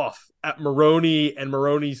mouth off at Maroni and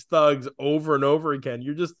Maroni's thugs over and over again.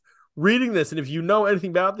 You're just reading this, and if you know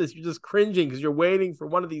anything about this, you're just cringing because you're waiting for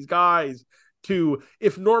one of these guys to,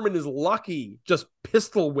 if Norman is lucky, just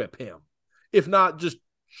pistol whip him. If not, just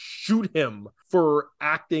shoot him for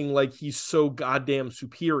acting like he's so goddamn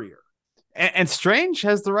superior. And Strange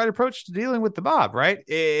has the right approach to dealing with the mob, right?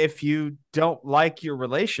 If you don't like your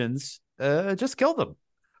relations, just kill them.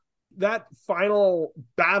 That final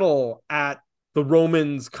battle at the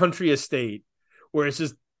Romans' country estate, where it's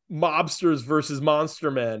just mobsters versus monster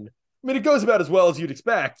men. I mean, it goes about as well as you'd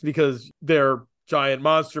expect because they're giant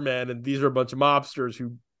monster men and these are a bunch of mobsters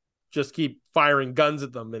who just keep firing guns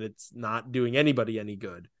at them and it's not doing anybody any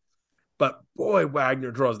good. But boy, Wagner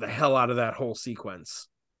draws the hell out of that whole sequence.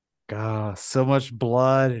 God, so much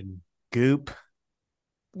blood and goop.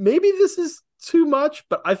 Maybe this is too much,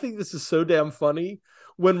 but I think this is so damn funny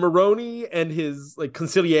when Maroni and his like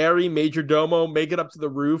consigliere major domo make it up to the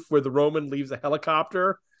roof where the Roman leaves a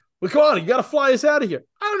helicopter. Well, come on, you got to fly us out of here.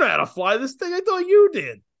 I don't know how to fly this thing. I thought you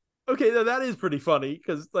did. Okay, now that is pretty funny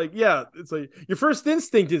because, like, yeah, it's like your first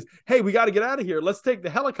instinct is, hey, we got to get out of here. Let's take the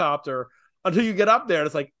helicopter until you get up there. And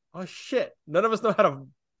it's like, oh, shit. None of us know how to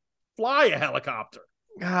fly a helicopter.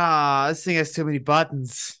 This thing has too many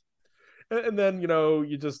buttons. And then,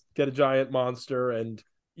 you just get a giant monster and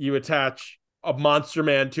you attach a monster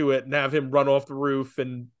man to it and have him run off the roof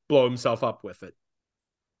and blow himself up with it.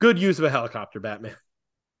 Good use of a helicopter, Batman.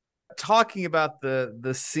 Talking about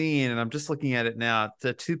the scene, and I'm just looking at it now. It's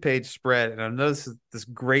a 2-page spread, and I noticed this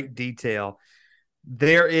great detail.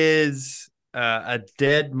 There is a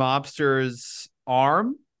dead mobster's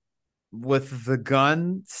arm with the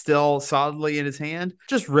gun still solidly in his hand,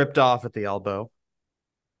 just ripped off at the elbow.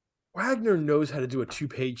 Wagner knows how to do a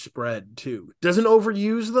 2-page spread too. Doesn't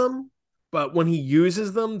overuse them, but when he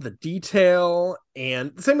uses them, the detail,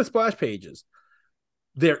 and the same with splash pages,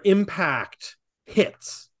 their impact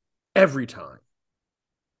hits every time.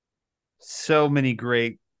 So many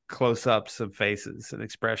great close-ups of faces and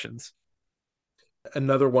expressions.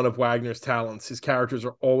 Another one of Wagner's talents. His characters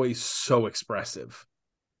are always so expressive.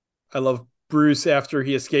 I love Bruce after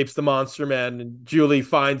he escapes the Monster Man and Julie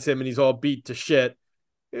finds him and he's all beat to shit.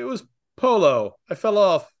 It was Polo. I fell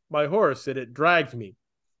off my horse and it dragged me.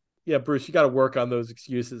 Yeah, Bruce, you got to work on those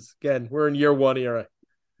excuses. Again, we're in year 1 era.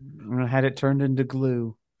 I had it turned into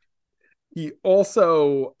glue. He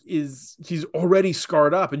also he's already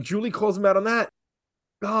scarred up, and Julie calls him out on that.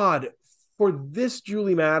 God, for this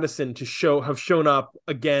Julie Madison to have shown up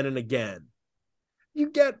again and again, you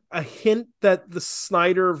get a hint that the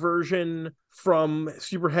Snyder version from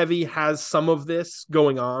Super Heavy has some of this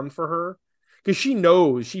going on for her, because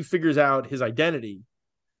she figures out his identity,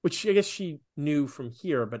 which I guess she knew from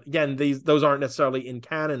here. But again, those aren't necessarily in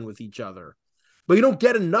canon with each other. But you don't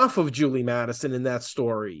get enough of Julie Madison in that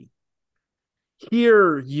story.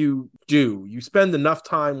 Here you do. You spend enough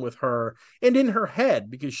time with her and in her head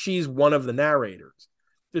because she's one of the narrators.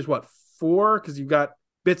 There's 4? Because you've got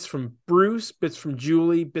bits from Bruce, bits from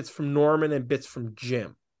Julie, bits from Norman, and bits from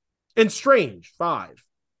Jim. And Strange, 5.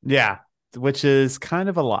 Yeah, which is kind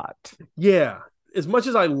of a lot. Yeah. As much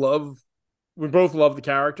as we both love the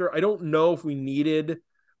character, I don't know if we needed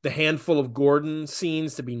the handful of Gordon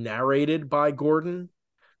scenes to be narrated by Gordon.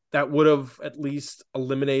 That would have at least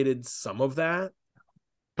eliminated some of that.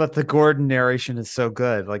 But the Gordon narration is so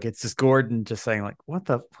good. Like, it's just Gordon just saying, like, what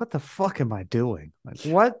the fuck am I doing? Like,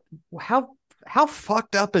 what? How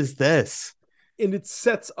fucked up is this? And it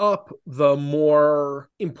sets up the more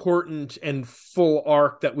important and full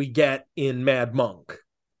arc that we get in Mad Monk.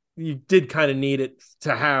 You did kind of need it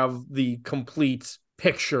to have the complete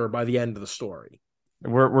picture by the end of the story.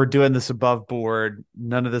 We're doing this above board.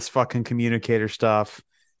 None of this fucking communicator stuff.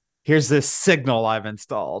 Here's this signal I've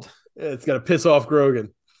installed. It's going to piss off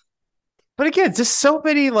Grogan. But again, just so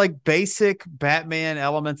many like basic Batman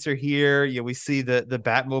elements are here. We see the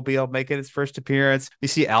Batmobile making its first appearance. We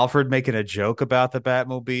see Alfred making a joke about the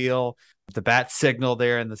Batmobile, the bat signal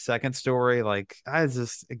there in the second story. Like, I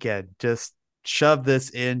just shove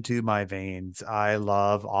this into my veins. I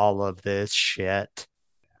love all of this shit.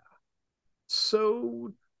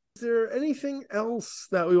 So, is there anything else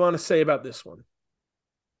that we want to say about this one?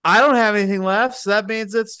 I don't have anything left, so that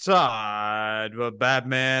means it's time for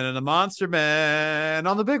Batman and the Monster Man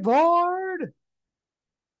on the big board.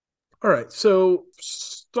 All right, so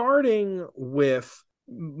starting with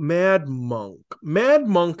Mad Monk. Mad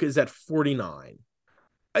Monk is at 49.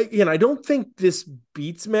 I don't think this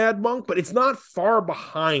beats Mad Monk, but it's not far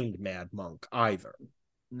behind Mad Monk either.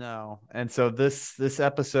 No, and so this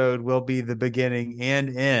episode will be the beginning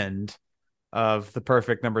and end of the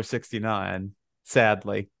perfect number 69.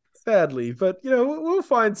 Sadly, but we'll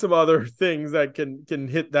find some other things that can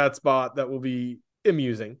hit that spot that will be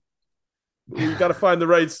amusing. You got to find the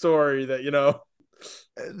right story that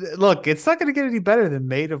Look, it's not going to get any better than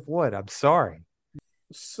Made of Wood. I'm sorry.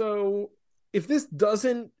 So, if this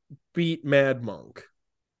doesn't beat Mad Monk,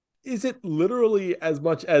 is it literally as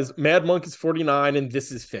much as Mad Monk is 49 and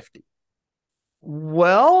this is 50?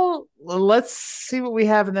 Well, let's see what we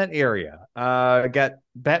have in that area. I got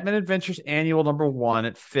Batman Adventures Annual #1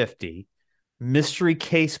 at 50, Mystery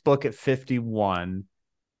Casebook at 51,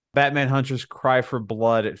 Batman Hunter's Cry for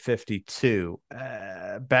Blood at 52,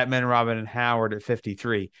 Batman Robin and Howard at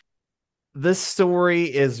 53. This story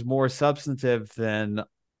is more substantive than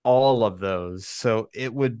all of those, so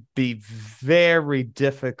it would be very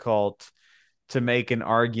difficult to make an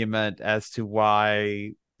argument as to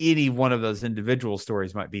why any one of those individual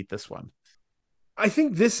stories might beat this one. I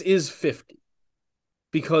think this is 50.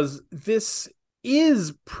 because this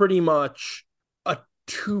is pretty much a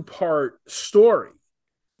two-part story.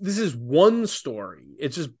 This is one story.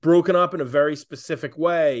 It's just broken up in a very specific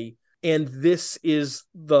way. And this is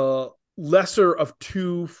the lesser of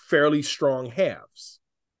two fairly strong halves.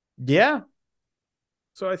 Yeah.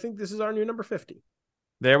 So I think this is our new number 50.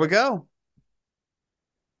 There we go.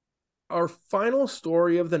 Our final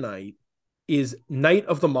story of the night is Night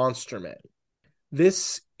of the Monster Men.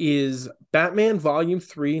 This is Batman Volume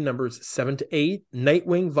 3, numbers 7 to 8,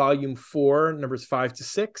 Nightwing Volume 4, numbers 5 to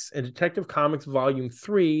 6, and Detective Comics Volume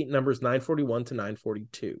 3, numbers 941 to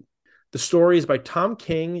 942. The story is by Tom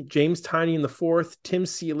King, James Tynion IV, Tim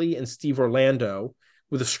Seeley, and Steve Orlando,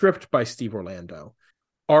 with a script by Steve Orlando.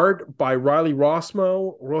 Art by Riley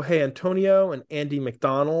Rossmo, Jorge Antonio, and Andy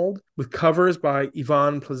McDonald, with covers by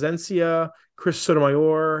Ivan Plasencia, Chris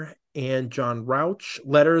Sotomayor, and John Rauch.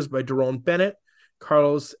 Letters by Daron Bennett,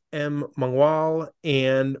 Carlos M. Mangual,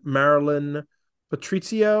 and Marilyn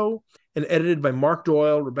Patrizio, and edited by Mark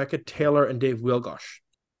Doyle, Rebecca Taylor, and Dave Wilgosh.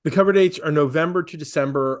 The cover dates are November to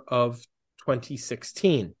December of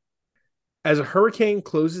 2016. As a hurricane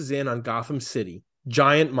closes in on Gotham City,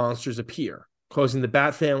 giant monsters appear, causing the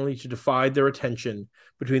Bat family to divide their attention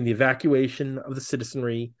between the evacuation of the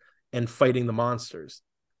citizenry and fighting the monsters.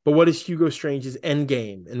 But what is Hugo Strange's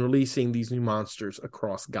endgame in releasing these new monsters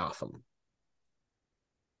across Gotham?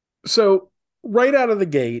 So, right out of the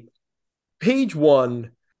gate, page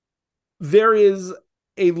 1, there is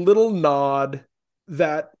a little nod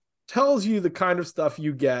that tells you the kind of stuff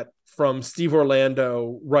you get from Steve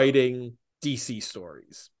Orlando writing DC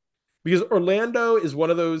stories. Because Orlando is one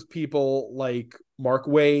of those people like Mark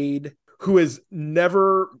Waid who has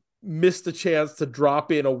never missed a chance to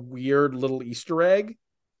drop in a weird little Easter egg.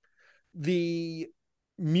 The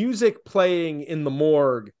music playing in the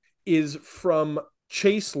morgue is from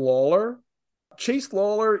Chase Lawler. Chase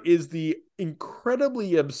Lawler is the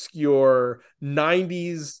incredibly obscure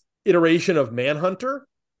 90s iteration of Manhunter,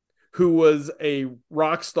 who was a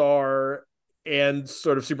rock star and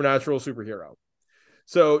sort of supernatural superhero.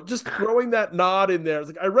 So just throwing that nod in there, it's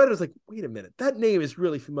like I read it, I was like, wait a minute, that name is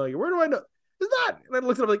really familiar. Where do I know? Is that? And I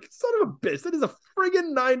looked at it like, son of a bitch, that is a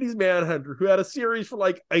friggin' 90s Manhunter who had a series for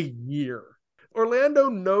like a year. Orlando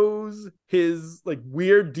knows his like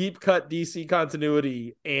weird deep cut DC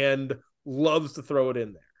continuity and loves to throw it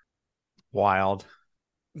in there. Wild.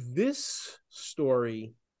 This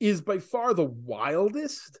story is by far the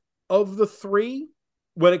wildest of the three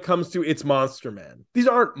when it comes to its monster men. These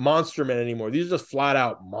aren't monster men anymore. These are just flat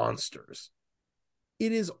out monsters.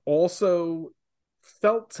 It is also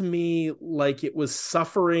felt to me like it was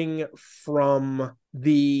suffering from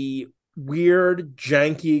the weird,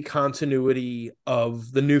 janky continuity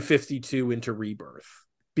of the New 52 into Rebirth.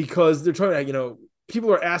 Because they're talking about,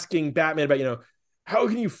 people are asking Batman about, how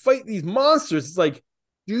can you fight these monsters? It's like,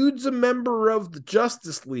 dude's a member of the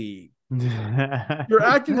Justice League. You're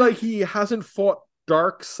acting like he hasn't fought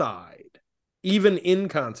Darkseid, even in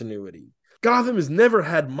continuity. Gotham has never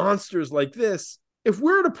had monsters like this. If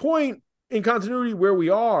we're at a point in continuity where we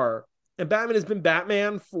are, and Batman has been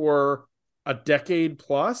Batman for a decade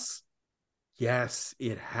plus, yes,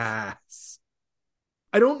 it has.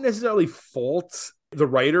 I don't necessarily fault the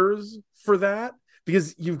writers for that,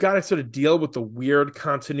 because you've got to sort of deal with the weird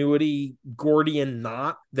continuity Gordian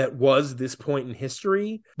knot that was this point in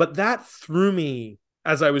history. But that threw me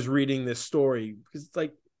as I was reading this story, because it's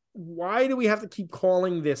like, why do we have to keep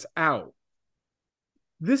calling this out?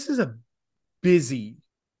 This is a busy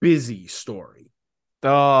story.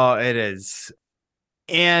 Oh, it is.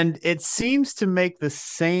 And it seems to make the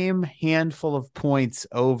same handful of points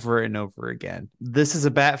over and over again. This is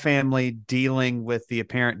a Bat family dealing with the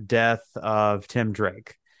apparent death of Tim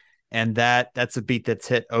Drake. And that's a beat that's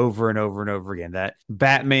hit over and over and over again. That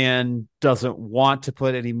Batman doesn't want to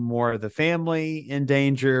put any more of the family in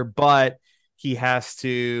danger, but he has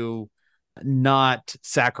to not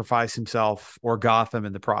sacrifice himself or Gotham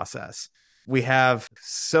in the process. We have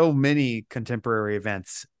so many contemporary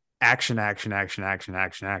events. Action. I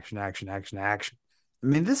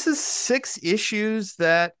mean, this is 6 issues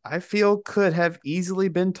that I feel could have easily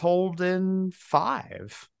been told in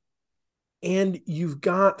 5. And you've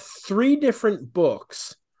got 3 different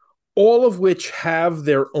books, all of which have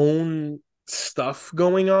their own stuff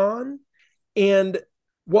going on. And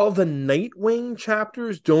while the Nightwing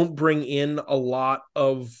chapters don't bring in a lot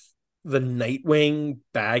of the Nightwing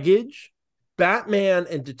baggage, Batman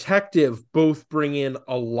and Detective both bring in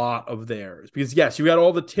a lot of theirs. Because yes, you got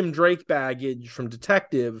all the Tim Drake baggage from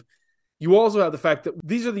Detective. You also have the fact that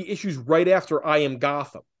these are the issues right after I Am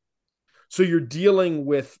Gotham. So you're dealing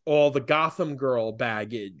with all the Gotham Girl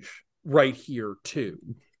baggage right here too.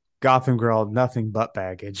 Gotham Girl, nothing but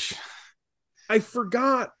baggage. I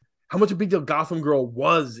forgot how much a big deal Gotham Girl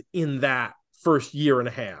was in that first year and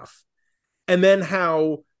a half. And then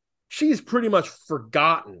how she's pretty much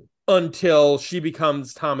forgotten until she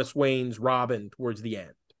becomes Thomas Wayne's Robin towards the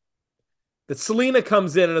end. That Selina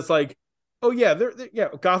comes in and it's like, oh yeah, yeah,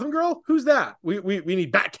 Gotham Girl? Who's that? We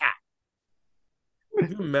need Batcat.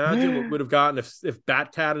 Can you imagine what would have gotten if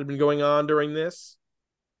Batcat had been going on during this?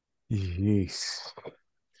 Jeez.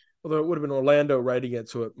 Although it would have been Orlando writing it,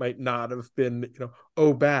 so it might not have been,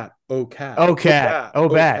 oh bat, oh cat, oh cat, oh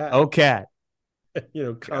bat, oh cat.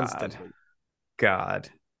 Constantly. God.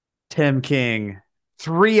 Tim King,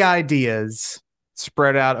 3 ideas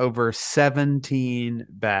spread out over 17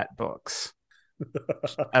 Bat books.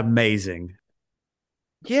 Amazing.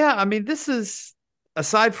 Yeah, I mean, this is,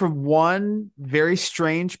 aside from one very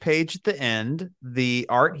strange page at the end, the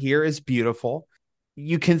art here is beautiful.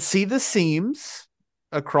 You can see the seams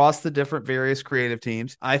across the different various creative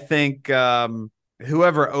teams. I think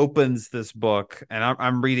whoever opens this book, and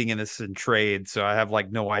I'm reading this in trade, so I have like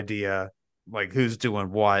no idea like who's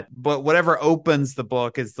doing what, but whatever opens the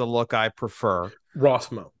book is the look I prefer.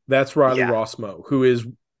 Rossmo. That's Riley Rossmo, who is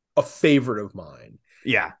a favorite of mine.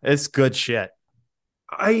 Yeah, it's good shit.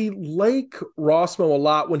 I like Rossmo a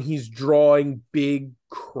lot when he's drawing big,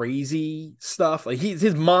 crazy stuff. Like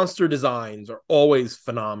his monster designs are always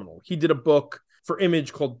phenomenal. He did a book for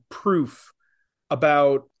Image called Proof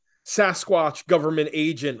about Sasquatch government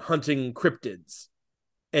agent hunting cryptids.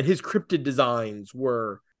 And his cryptid designs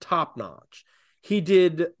were top-notch. He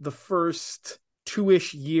did the first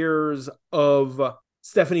 2-ish years of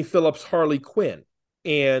Stephanie Phillips' Harley Quinn.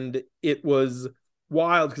 And it was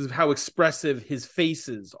wild because of how expressive his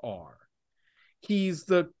faces are. He's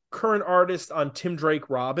the current artist on Tim Drake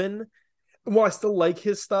Robin. And while I still like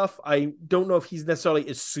his stuff, I don't know if he's necessarily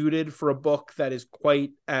as suited for a book that is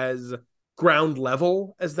quite as ground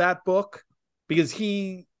level as that book, because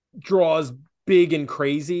he draws big and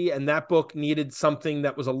crazy, and that book needed something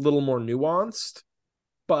that was a little more nuanced.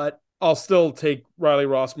 But I'll still take Riley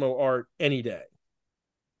Rossmo art any day.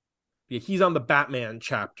 Yeah, he's on the Batman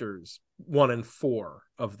chapters 1 and 4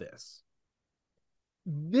 of this.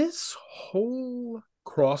 This whole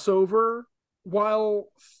crossover, while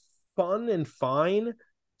fun and fine,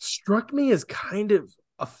 struck me as kind of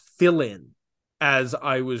a fill-in as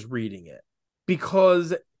I was reading it,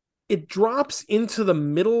 because it drops into the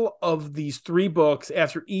middle of these 3 books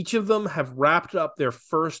after each of them have wrapped up their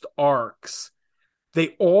first arcs.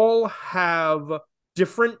 They all have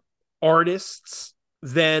different artists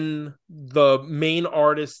than the main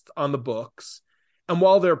artist on the books. And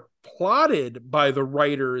while they're plotted by the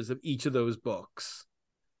writers of each of those books,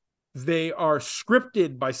 they are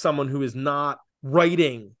scripted by someone who is not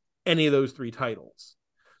writing any of those 3 titles.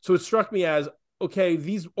 So it struck me as, okay,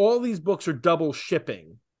 all these books are double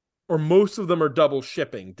shipping, or most of them are double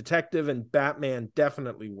shipping. Detective and Batman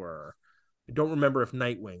definitely were. I don't remember if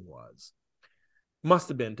Nightwing was. Must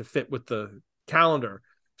have been to fit with the calendar.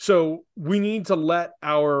 So we need to let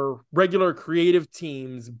our regular creative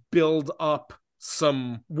teams build up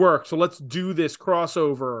some work. So let's do this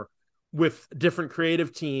crossover with different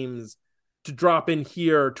creative teams to drop in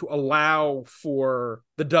here to allow for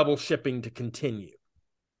the double shipping to continue.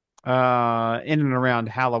 In and around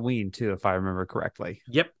Halloween too, if I remember correctly.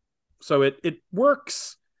 Yep. So it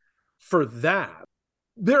works for that.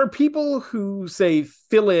 There are people who say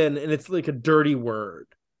fill in and it's like a dirty word.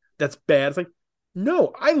 That's bad. It's like,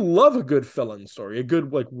 no, I love a good fill-in story, a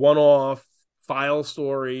good like one-off file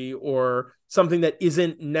story, or something that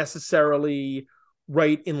isn't necessarily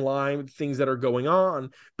right in line with things that are going on,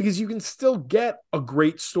 because you can still get a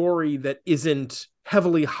great story that isn't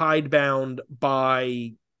heavily hidebound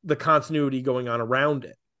by the continuity going on around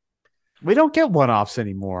it. We don't get one-offs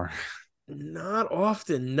anymore. Not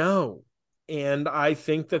often, no. And I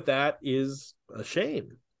think that is a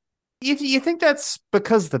shame. You think that's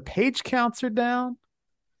because the page counts are down?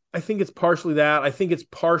 I think it's partially that. I think it's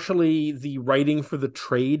partially the writing for the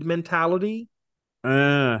trade mentality.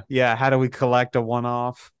 Yeah, how do we collect a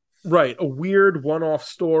one-off? Right, a weird one-off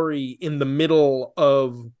story in the middle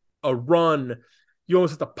of a run. You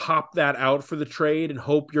almost have to pop that out for the trade and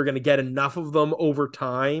hope you're going to get enough of them over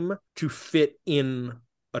time to fit in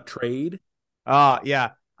a trade. Yeah.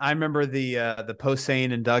 I remember the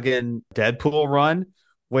Posehn and Duggan Deadpool run,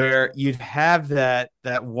 where you'd have that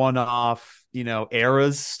one-off,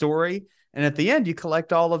 eras story, and at the end you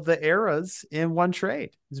collect all of the eras in one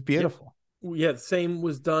trade. It's beautiful. Yeah, the same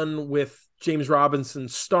was done with James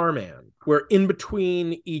Robinson's Starman, where in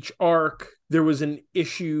between each arc there was an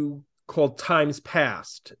issue called Times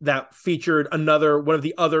Past that featured one of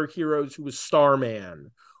the other heroes who was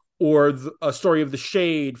Starman, or a story of the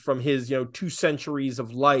Shade from his 2 centuries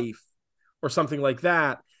of life or something like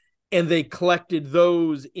that. And they collected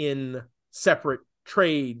those in separate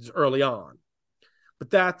trades early on. But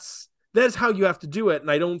that's how you have to do it.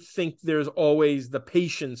 And I don't think there's always the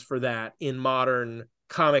patience for that in modern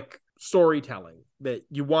comic storytelling, that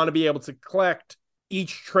you want to be able to collect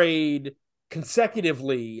each trade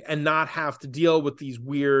consecutively and not have to deal with these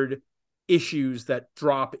weird issues that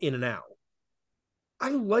drop in and out. I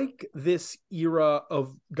like this era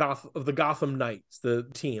of the Gotham Knights, the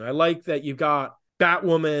team. I like that you've got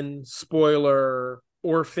Batwoman, Spoiler,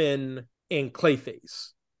 Orphan, and Clayface.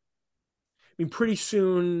 I mean, pretty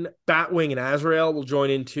soon Batwing and Azrael will join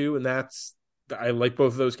in too, and I like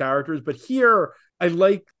both of those characters. But here, I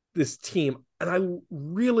like this team, and I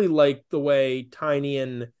really like the way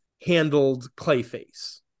Tynion handled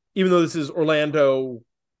Clayface. Even though this is Orlando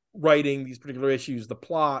writing these particular issues, the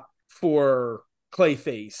plot for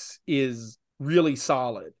Clayface is really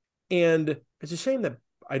solid. And it's a shame that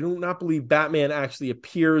I do not believe Batman actually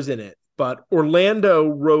appears in it, but Orlando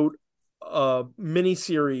wrote a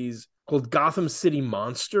miniseries called Gotham City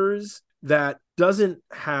Monsters that doesn't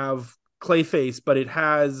have Clayface, but it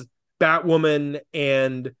has Batwoman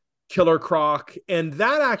and Killer Croc, and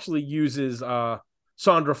that actually uses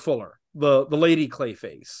Sandra Fuller, the lady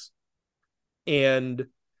Clayface. And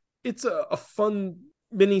it's a fun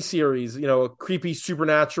miniseries, a creepy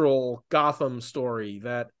supernatural Gotham story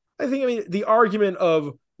that I mean, the argument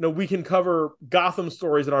of, we can cover Gotham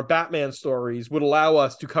stories and our Batman stories would allow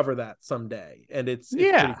us to cover that someday. And it's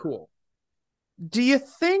pretty cool. Do you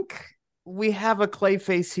think we have a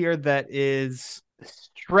Clayface here that is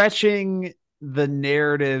stretching the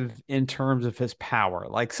narrative in terms of his power?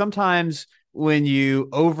 Like sometimes when you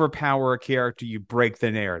overpower a character, you break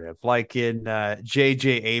the narrative. Like in J.J.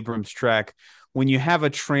 Abrams' Trek, when you have a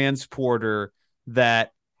transporter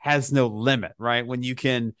that has no limit, right? When you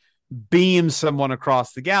can beam someone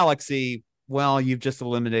across the galaxy, well, you've just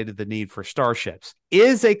eliminated the need for starships.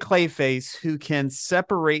 Is a Clayface who can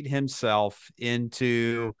separate himself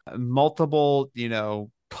into multiple,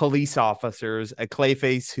 police officers, a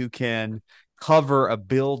Clayface who can cover a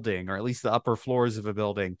building, or at least the upper floors of a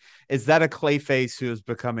building, is that a Clayface who is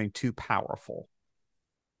becoming too powerful?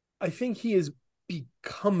 I think he is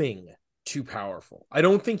becoming too powerful. I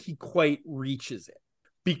don't think he quite reaches it,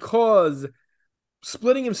 because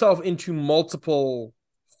splitting himself into multiple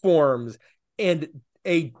forms and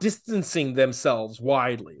distancing themselves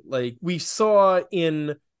widely, like we saw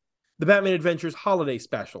in the Batman Adventures holiday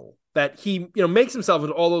special, that he makes himself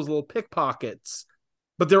into all those little pickpockets,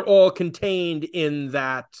 but they're all contained in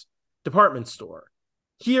that department store.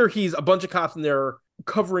 Here he's a bunch of cops and they're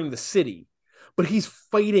covering the city, but he's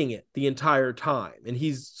fighting it the entire time, and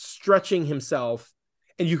he's stretching himself,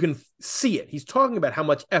 and you can see it. He's talking about how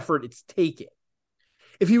much effort it's taking.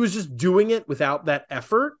 If he was just doing it without that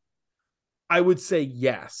effort, I would say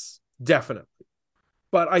yes, definitely.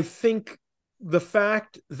 But I think the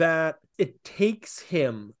fact that it takes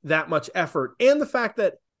him that much effort, and the fact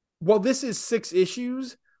that while this is 6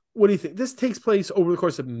 issues, what do you think? This takes place over the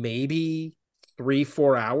course of maybe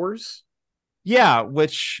 3-4 hours? Yeah,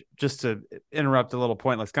 which, just to interrupt a little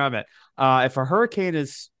pointless comment, if a hurricane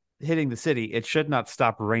is hitting the city, it should not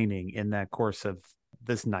stop raining in that course of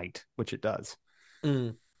this night, which it does.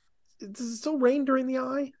 Does it still rain during the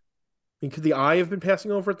Eye? I mean, could the Eye have been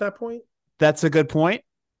passing over at that point? That's a good point.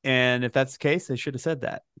 And if that's the case, they should have said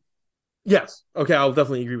that. Yes. Okay, I'll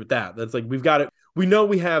definitely agree with that. That's like, we've got it. We know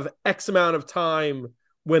we have X amount of time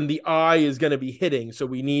when the Eye is going to be hitting, so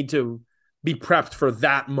we need to be prepped for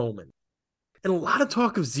that moment. And a lot of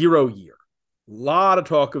talk of Zero Year. A lot of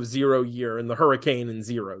talk of Zero Year and the hurricane in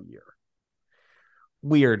Zero Year.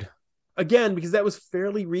 Weird. Again, because that was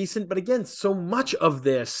fairly recent, but again, so much of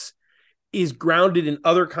this is grounded in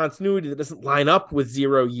other continuity that doesn't line up with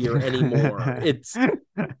Zero Year anymore. It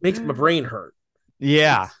makes my brain hurt.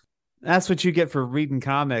 Yeah. That's what you get for reading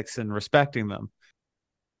comics and respecting them.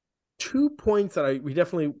 2 points that I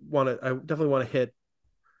definitely want to hit.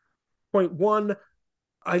 Point 1,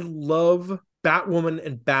 I love Batwoman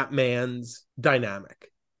and Batman's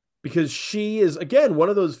dynamic, because she is, again, one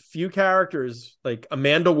of those few characters like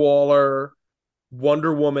Amanda Waller,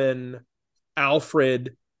 Wonder Woman,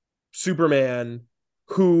 Alfred, Superman,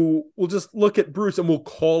 who will just look at Bruce and will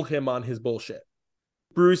call him on his bullshit.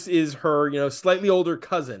 Bruce is her, slightly older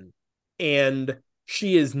cousin, and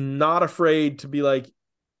she is not afraid to be like,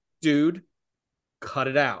 dude, cut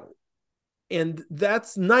it out. And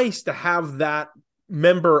that's nice to have that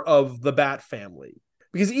member of the Bat family,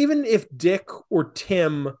 because even if Dick or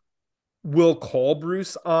Tim will call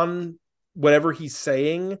Bruce on whatever he's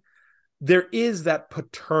saying, there is that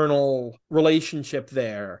paternal relationship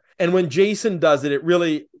there. And when Jason does it, it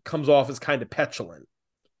really comes off as kind of petulant.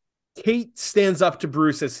 Kate stands up to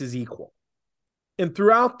Bruce as his equal. And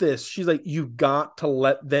throughout this, she's like, you've got to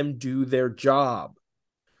let them do their job.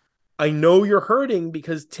 I know you're hurting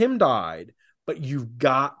because Tim died, but you've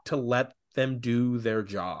got to let them do their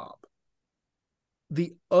job.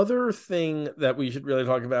 The other thing that we should really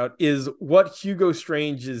talk about is what Hugo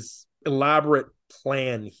Strange's elaborate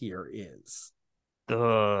plan here is.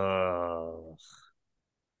 Ugh.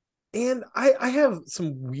 And I have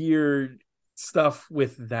some weird stuff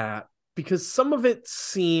with that because some of it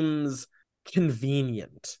seems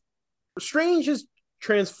convenient. Strange has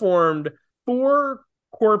transformed 4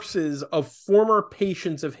 corpses of former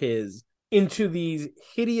patients of his into these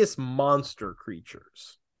hideous monster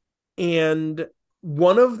creatures. And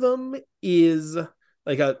one of them is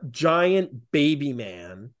like a giant baby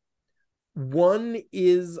man. One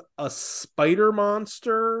is a spider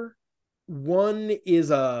monster. One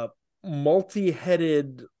is a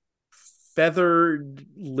multi-headed feathered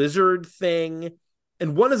lizard thing.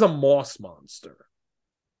 And one is a moss monster.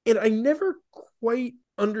 And I never quite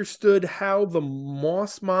understood how the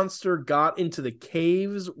moss monster got into the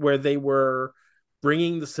caves where they were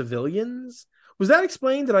bringing the civilians. Was that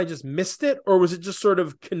explained? Did I just missed it? Or was it just sort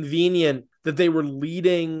of convenient that they were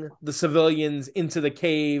leading the civilians into the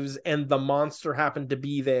caves and the monster happened to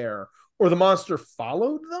be there? Or the monster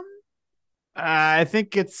followed them? I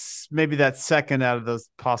think it's maybe that second out of those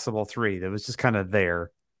possible 3 that was just kind of there.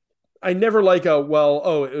 I never like it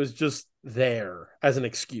was just there as an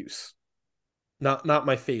excuse. Not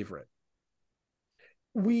my favorite.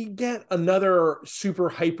 We get another super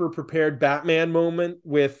hyper prepared Batman moment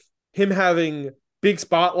with him having big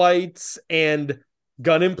spotlights and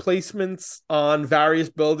gun emplacements on various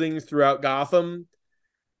buildings throughout Gotham.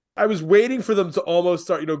 I was waiting for them to almost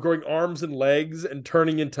start, growing arms and legs and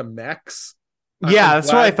turning into mechs. Yeah,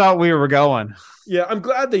 that's where I thought we were going. Yeah, I'm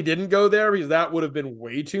glad they didn't go there because that would have been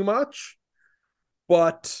way too much.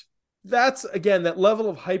 But that's, again, that level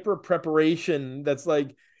of hyper preparation that's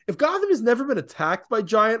like, if Gotham has never been attacked by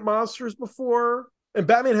giant monsters before, and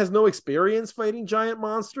Batman has no experience fighting giant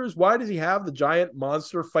monsters, why does he have the giant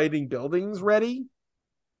monster fighting buildings ready?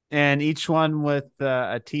 And each one with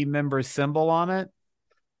a team member's symbol on it?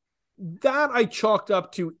 That I chalked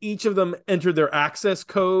up to each of them entered their access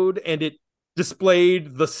code and it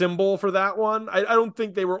displayed the symbol for that one. I don't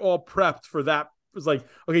think they were all prepped for that. It was like,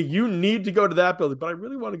 okay, you need to go to that building, but I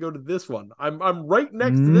really want to go to this one. I'm right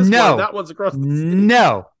next to this one. That one's across the city.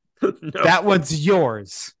 No. That one's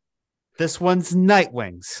yours. This one's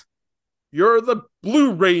Nightwing's. You're the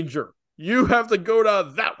Blue Ranger. You have to go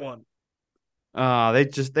to that one.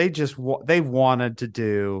 They wanted to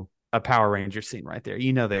do a Power Ranger scene right there.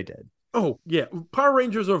 They did. Oh, yeah. Power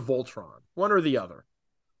Rangers or Voltron, one or the other.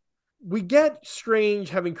 We get Strange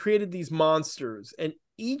having created these monsters, and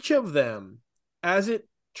each of them, as it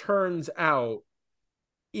turns out,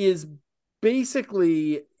 is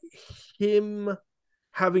basically him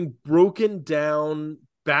having broken down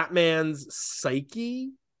Batman's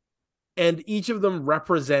psyche, and each of them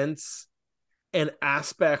represents an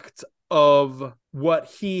aspect of what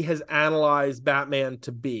he has analyzed Batman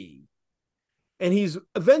to be. And he's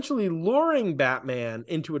eventually luring Batman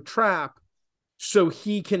into a trap so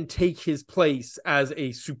he can take his place as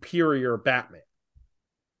a superior Batman.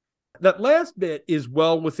 That last bit is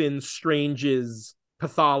well within Strange's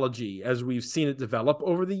pathology as we've seen it develop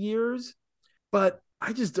over the years. But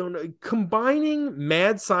I just don't know. Combining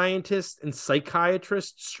mad scientist and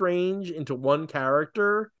psychiatrist Strange into one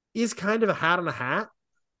character is kind of a hat on a hat.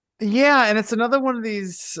 Yeah, and it's another one of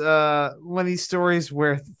these stories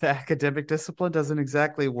where the academic discipline doesn't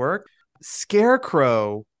exactly work.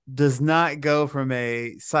 Scarecrow does not go from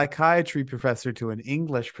a psychiatry professor to an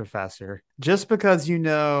English professor. Just because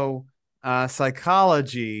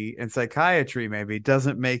psychology and psychiatry maybe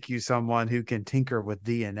doesn't make you someone who can tinker with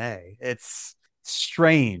DNA. It's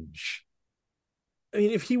strange. I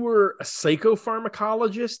mean, if he were a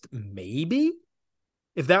psychopharmacologist, maybe.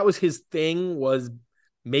 If that was his thing, was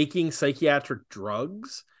making psychiatric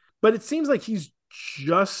drugs. But it seems like he's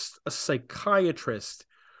just a psychiatrist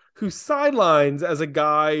who sidelines as a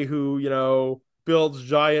guy who, builds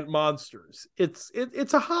giant monsters. It's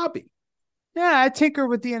a hobby. Yeah, I tinker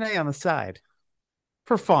with DNA on the side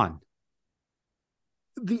for fun.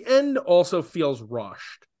 The end also feels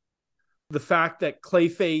rushed. The fact that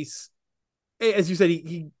Clayface, as you said,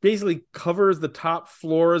 he basically covers the top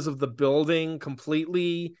floors of the building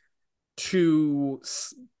completely to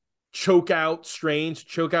choke out Strange,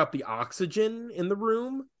 choke out the oxygen in the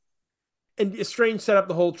room. And Strange set up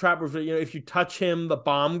the whole trap where, if you touch him, the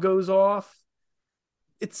bomb goes off.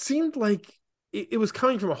 It seemed like it was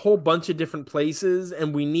coming from a whole bunch of different places,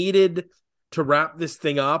 and we needed to wrap this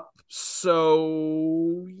thing up.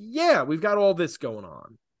 So, yeah, we've got all this going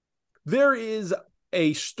on. There is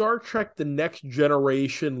a Star Trek The Next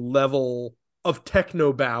Generation level of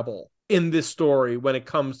technobabble in this story when it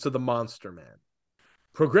comes to the Monster Men.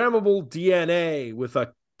 Programmable DNA with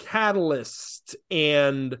a catalyst,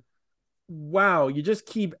 and wow, you just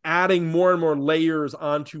keep adding more and more layers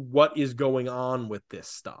onto what is going on with this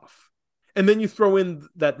stuff. And then you throw in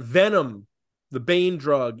that venom, the Bane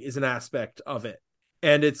drug, is an aspect of it.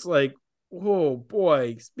 And it's like, oh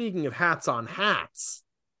boy, speaking of hats on hats.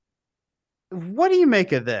 What do you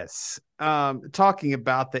make of this? Talking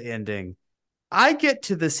about the ending, I get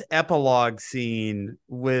to this epilogue scene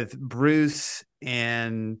with Bruce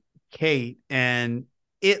and Kate, and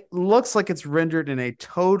it looks like it's rendered in a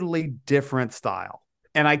totally different style.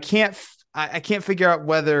 And I can't figure out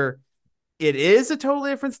whether it is a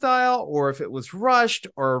totally different style or if it was rushed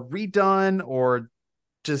or redone or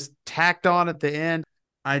just tacked on at the end.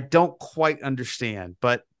 I don't quite understand,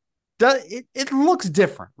 but it looks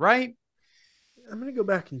different, right? I'm going to go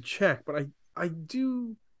back and check, but I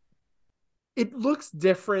do. It looks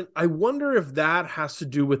different. I wonder if that has to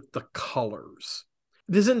do with the colors.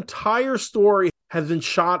 This entire story has been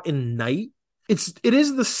shot in night. It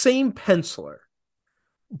is the same penciler,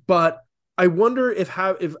 but I wonder if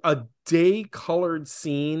a day colored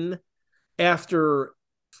scene after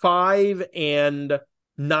 5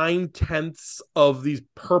 9/10 of these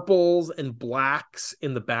purples and blacks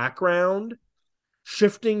in the background,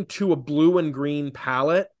 shifting to a blue and green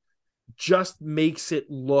palette just makes it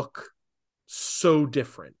look so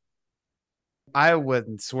different. I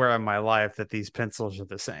wouldn't swear on my life that these pencils are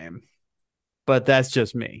the same, but that's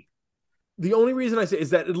just me. The only reason I say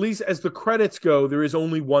is that at least as the credits go, there is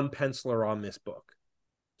only one penciler on this book.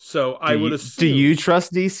 So I would assume. Do you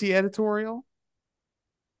trust DC editorial?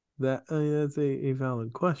 That's a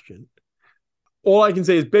valid question. All I can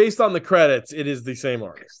say is based on the credits, it is the same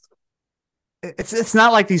artist. It's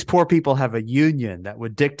not like these poor people have a union that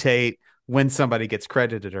would dictate when somebody gets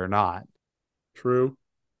credited or not. True.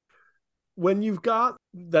 When you've got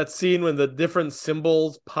that scene when the different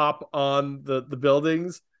symbols pop on the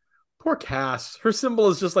buildings, poor Cass, her symbol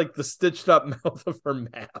is just like the stitched up mouth of her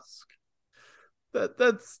mask.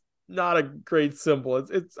 That's not a great symbol.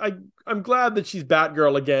 I'm glad that she's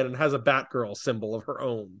Batgirl again and has a Batgirl symbol of her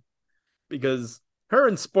own, because her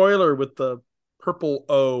and Spoiler with the purple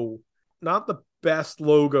O, not the best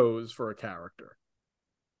logos for a character.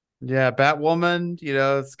 Yeah, Batwoman,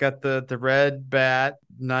 it's got the red bat,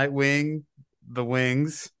 Nightwing, the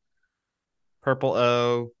wings, purple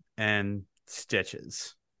O, and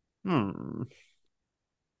stitches. Yeah,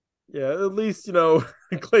 at least,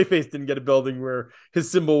 Clayface didn't get a building where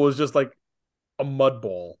his symbol was just like a mud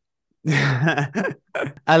ball.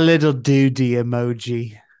 A little doody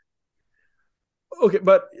emoji. Okay,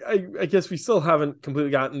 but I guess we still haven't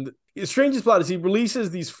completely gotten... Strange's plot is he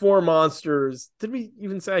releases these 4 monsters. Did we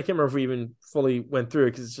even say? I can't remember if we even fully went through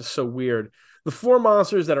it because it's just so weird. The 4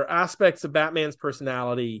 monsters that are aspects of Batman's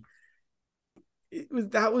personality.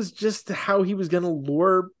 That was just how he was going to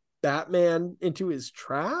lure Batman into his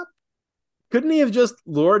trap? Couldn't he have just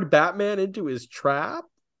lured Batman into his trap?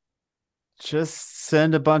 Just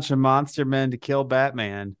send a bunch of monster men to kill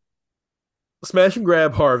Batman. Smash and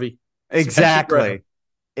grab Harvey. Exactly.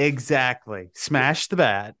 Smash the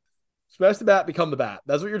bat. Smash the bat, become the bat.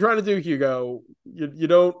 That's what you're trying to do, Hugo. You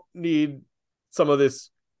don't need some of this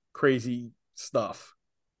crazy stuff.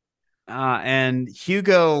 And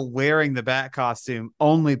Hugo wearing the bat costume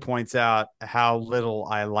only points out how little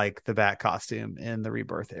I like the bat costume in the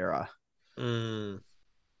Rebirth era.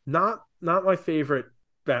 Not my favorite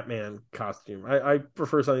Batman costume. I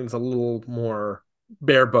prefer something that's a little more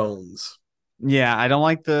bare bones. Yeah, I don't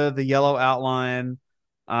like the yellow outline,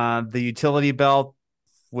 the utility belt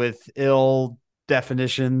with ill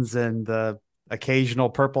definitions and the occasional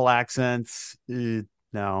purple accents.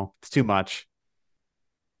 No, it's too much.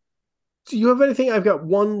 Do you have anything? I've got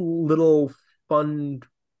one little fun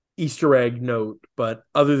Easter egg note, but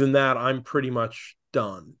other than that, I'm pretty much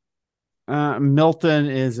done. Milton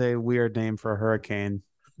is a weird name for a hurricane,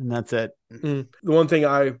 and that's it. The one thing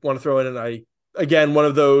I want to throw in, and again, one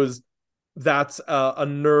of those, that's a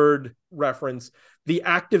nerd reference. The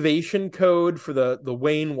activation code for the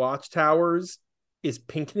Wayne watchtowers is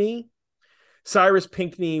Pinckney. Cyrus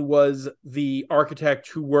Pinckney was the architect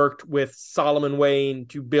who worked with Solomon Wayne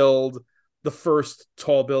to build the first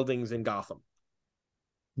tall buildings in Gotham.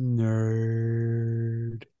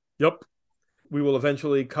 Nerd. Yep. we will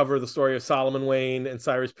eventually cover the story of Solomon Wayne and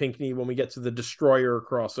Cyrus Pinckney when we get to the Destroyer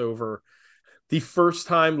crossover. The first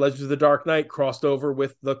time Legends of the Dark Knight crossed over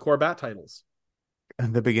with the core Bat titles.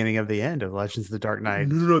 The beginning of the end of Legends of the Dark Knight.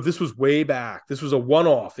 No, this was way back. This was a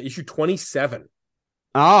one-off, issue 27.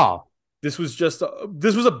 Oh. This was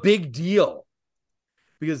a big deal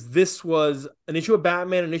because this was an issue of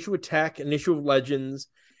Batman, an issue of Tech, an issue of Legends,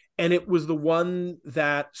 and it was the one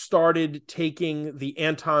that started taking the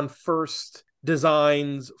Anton Furst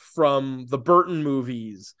designs from the Burton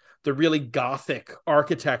movies, the really gothic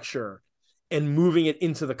architecture, and moving it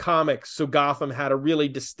into the comics so Gotham had a really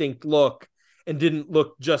distinct look and didn't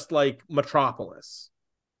look just like Metropolis.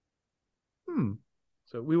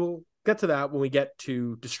 So we will get to that when we get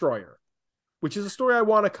to Destroyer, which is a story I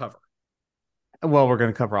want to cover. Well, we're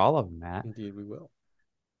going to cover all of them, Matt. Indeed, we will.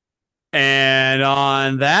 And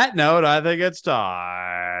on that note, I think it's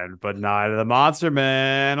time. But Night of the Monster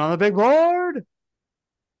Man on the big board.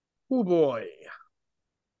 Oh boy.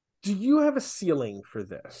 Do you have a ceiling for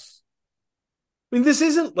this? I mean, this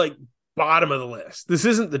isn't like bottom of the list. This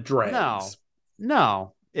isn't the dregs.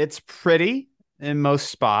 No. It's pretty in most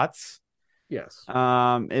spots. Yes.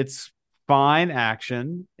 It's fine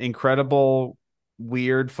action, incredible,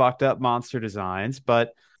 weird, fucked up monster designs,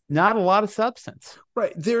 but not a lot of substance.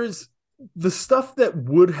 Right. There's the stuff that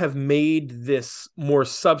would have made this more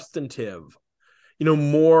substantive,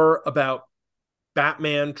 more about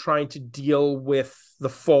Batman trying to deal with the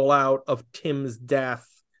fallout of Tim's death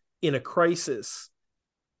in a crisis,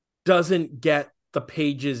 doesn't get the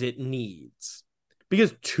pages it needs.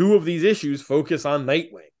 Because 2 of these issues focus on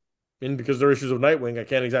Nightwing. And because they're issues of Nightwing, I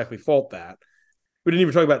can't exactly fault that. We didn't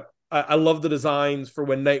even talk about, I love the designs for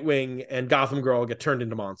when Nightwing and Gotham Girl get turned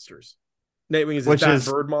into monsters. Nightwing is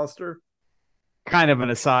a bird monster. Kind of an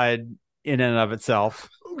aside in and of itself.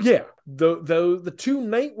 Yeah. The 2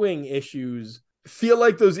 Nightwing issues feel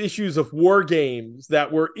like those issues of War Games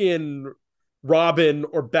that were in Robin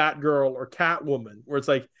or Batgirl or Catwoman, where it's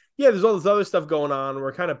like, yeah, there's all this other stuff going on.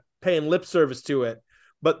 We're kind of paying lip service to it.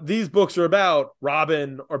 But these books are about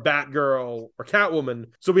Robin or Batgirl or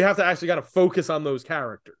Catwoman. So we have to actually kind of focus on those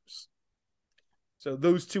characters. So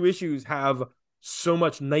those 2 issues have so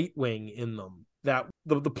much Nightwing in them that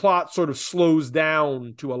the plot sort of slows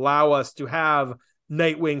down to allow us to have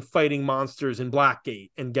Nightwing fighting monsters in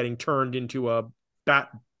Blackgate and getting turned into a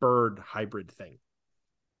bat-bird hybrid thing.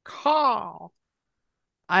 Call.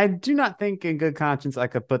 I do not think in good conscience I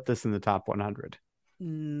could put this in the top 100.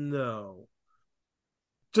 No.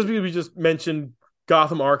 Just because we just mentioned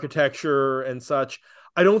Gotham architecture and such,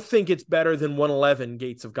 I don't think it's better than 111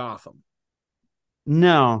 Gates of Gotham.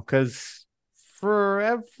 No, because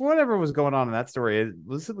for whatever was going on in that story, it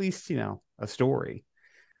was at least, a story.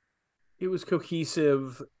 It was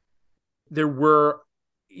cohesive. There were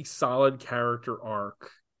a solid character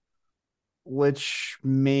arc. Which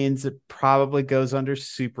means it probably goes under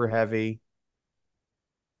super heavy.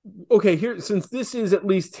 Okay, since this is at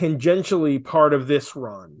least tangentially part of this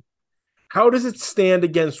run, how does it stand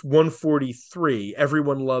against 143?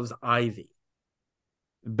 Everyone Loves Ivy.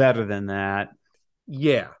 Better than that.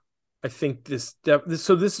 Yeah, I think this.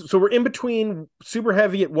 So we're in between super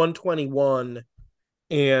heavy at 121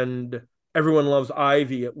 and Everyone Loves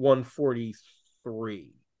Ivy at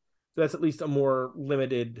 143. So that's at least a more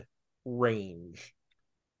limited range.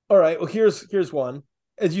 All right, well, here's one.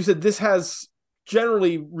 As you said, this has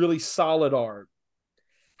generally really solid art.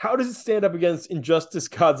 How does it stand up against Injustice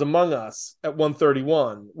Gods Among Us at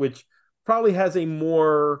 131, which probably has a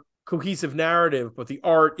more cohesive narrative, but the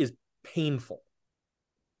art is painful?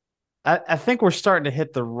 I think we're starting to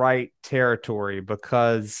hit the right territory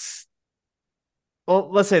because, well,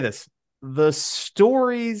 let's say this. The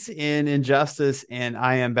stories in Injustice and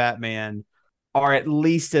I Am Batman are at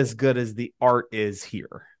least as good as the art is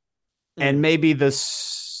here. And maybe the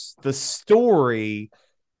story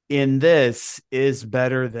in this is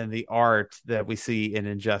better than the art that we see in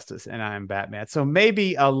Injustice and I Am Batman. So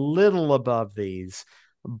maybe a little above these,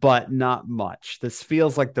 but not much. This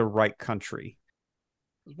feels like the right country.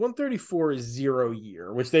 134 is 0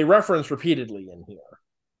 Year, which they reference repeatedly in here.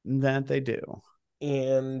 That they do.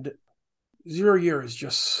 And 0 Year is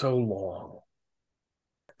just so long.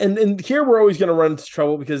 And here we're always going to run into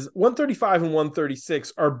trouble because 135 and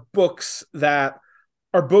 136 are books that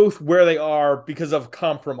are both where they are because of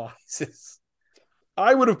compromises.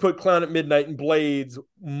 I would have put Clown at Midnight and Blades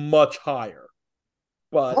much higher.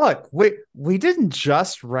 But look, we didn't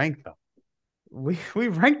just rank them. We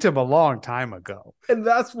ranked them a long time ago. And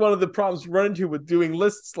that's one of the problems you run into with doing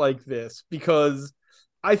lists like this, because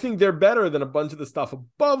I think they're better than a bunch of the stuff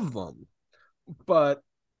above them. But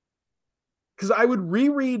because I would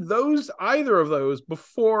reread either of those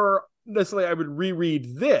before necessarily I would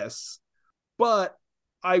reread this, but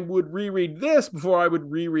I would reread this before I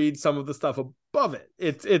would reread some of the stuff above it.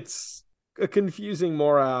 It's a confusing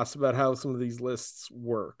morass about how some of these lists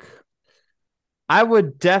work. I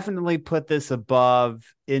would definitely put this above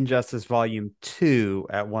Injustice Volume 2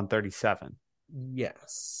 at 137.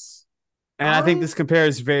 Yes. And I think this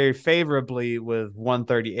compares very favorably with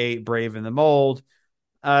 138, Brave in the Mold,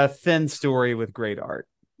 a thin story with great art.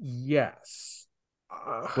 Yes.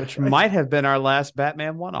 Which might have been our last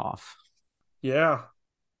Batman one-off. Yeah.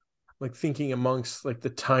 Like thinking amongst like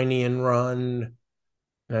the Tynion run,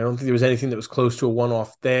 and I don't think there was anything that was close to a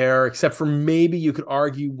one-off there, except for maybe you could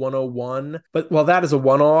argue 101. But while that is a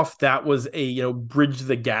one-off, that was a, bridge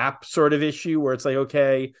the gap sort of issue where it's like,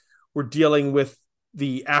 okay, we're dealing with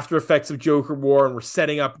the after effects of Joker War and we're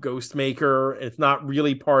setting up Ghostmaker. And it's not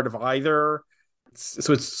really part of either.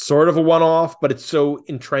 So it's sort of a one-off, but it's so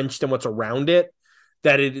entrenched in what's around it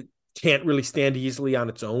that it can't really stand easily on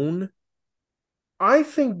its own. I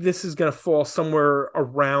think this is going to fall somewhere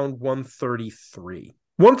around 133.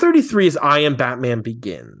 133 is I Am Batman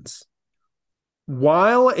Begins.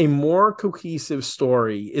 While a more cohesive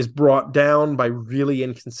story is brought down by really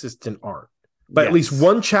inconsistent art, but at least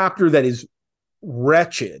one chapter that is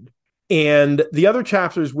wretched, and the other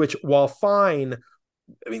chapters, which, while fine,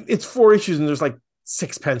 I mean, it's 4 issues and there's like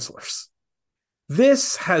 6 pencilers.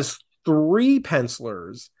 This has 3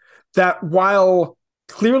 pencilers that, while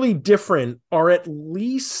clearly different, are at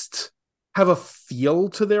least have a feel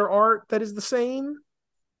to their art that is the same.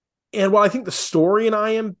 And while I think the story in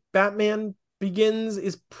I Am Batman Begins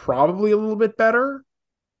is probably a little bit better,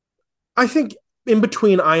 I think in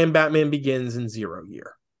between I Am Batman Begins and Zero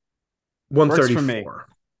Year. 134.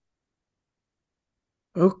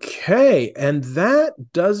 Okay, and that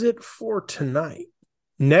does it for tonight.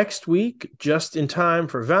 Next week, just in time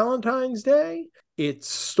for Valentine's Day, it's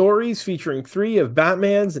stories featuring 3 of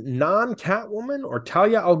Batman's non-Catwoman or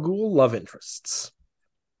Talia al Ghul love interests.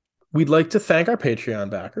 We'd like to thank our Patreon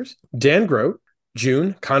backers: Dan Grote,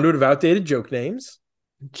 June, Conduit of Outdated Joke Names,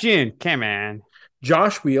 June, come on,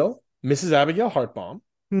 Josh Wheel, Mrs. Abigail Hartbaum,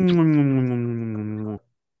 Asimov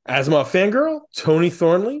Fangirl, Tony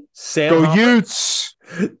Thornley, Sam Go Hopper, Utes,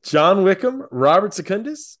 John Wickham, Robert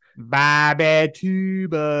Secundus, Bobby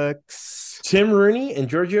 $2, Tim Rooney, and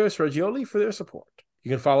Giorgio Sragioli for their support. You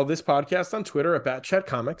can follow this podcast on Twitter at Batchat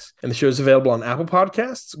Comics, and the show is available on Apple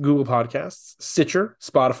Podcasts, Google Podcasts, Stitcher,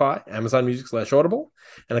 Spotify, Amazon Music /Audible,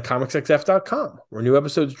 and at comicsxf.com, where new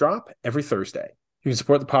episodes drop every Thursday. You can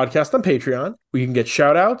support the podcast on Patreon, where you can get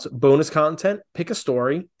shout-outs, bonus content, pick a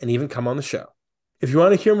story, and even come on the show. If you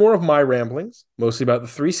want to hear more of my ramblings, mostly about the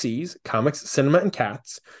 3 C's, comics, cinema, and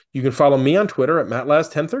cats, you can follow me on Twitter at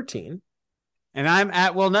MattLaz1013. And I'm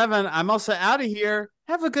at Will Nevin. I'm also out of here.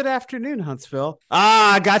 Have a good afternoon, Huntsville.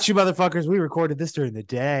 I got you, motherfuckers. We recorded this during the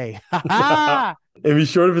day. And be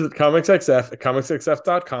sure to visit ComicsXF at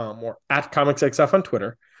comicsxf.com or at ComicsXF on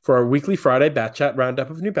Twitter for our weekly Friday Bat Chat roundup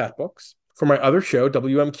of new Bat books. For my other show,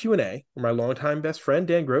 WM Q&A, where my longtime best friend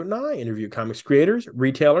Dan Grote and I interview comics creators,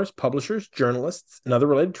 retailers, publishers, journalists, and other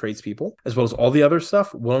related tradespeople, as well as all the other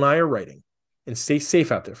stuff Will and I are writing. And stay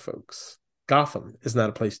safe out there, folks. Gotham is not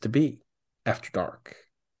a place to be after dark.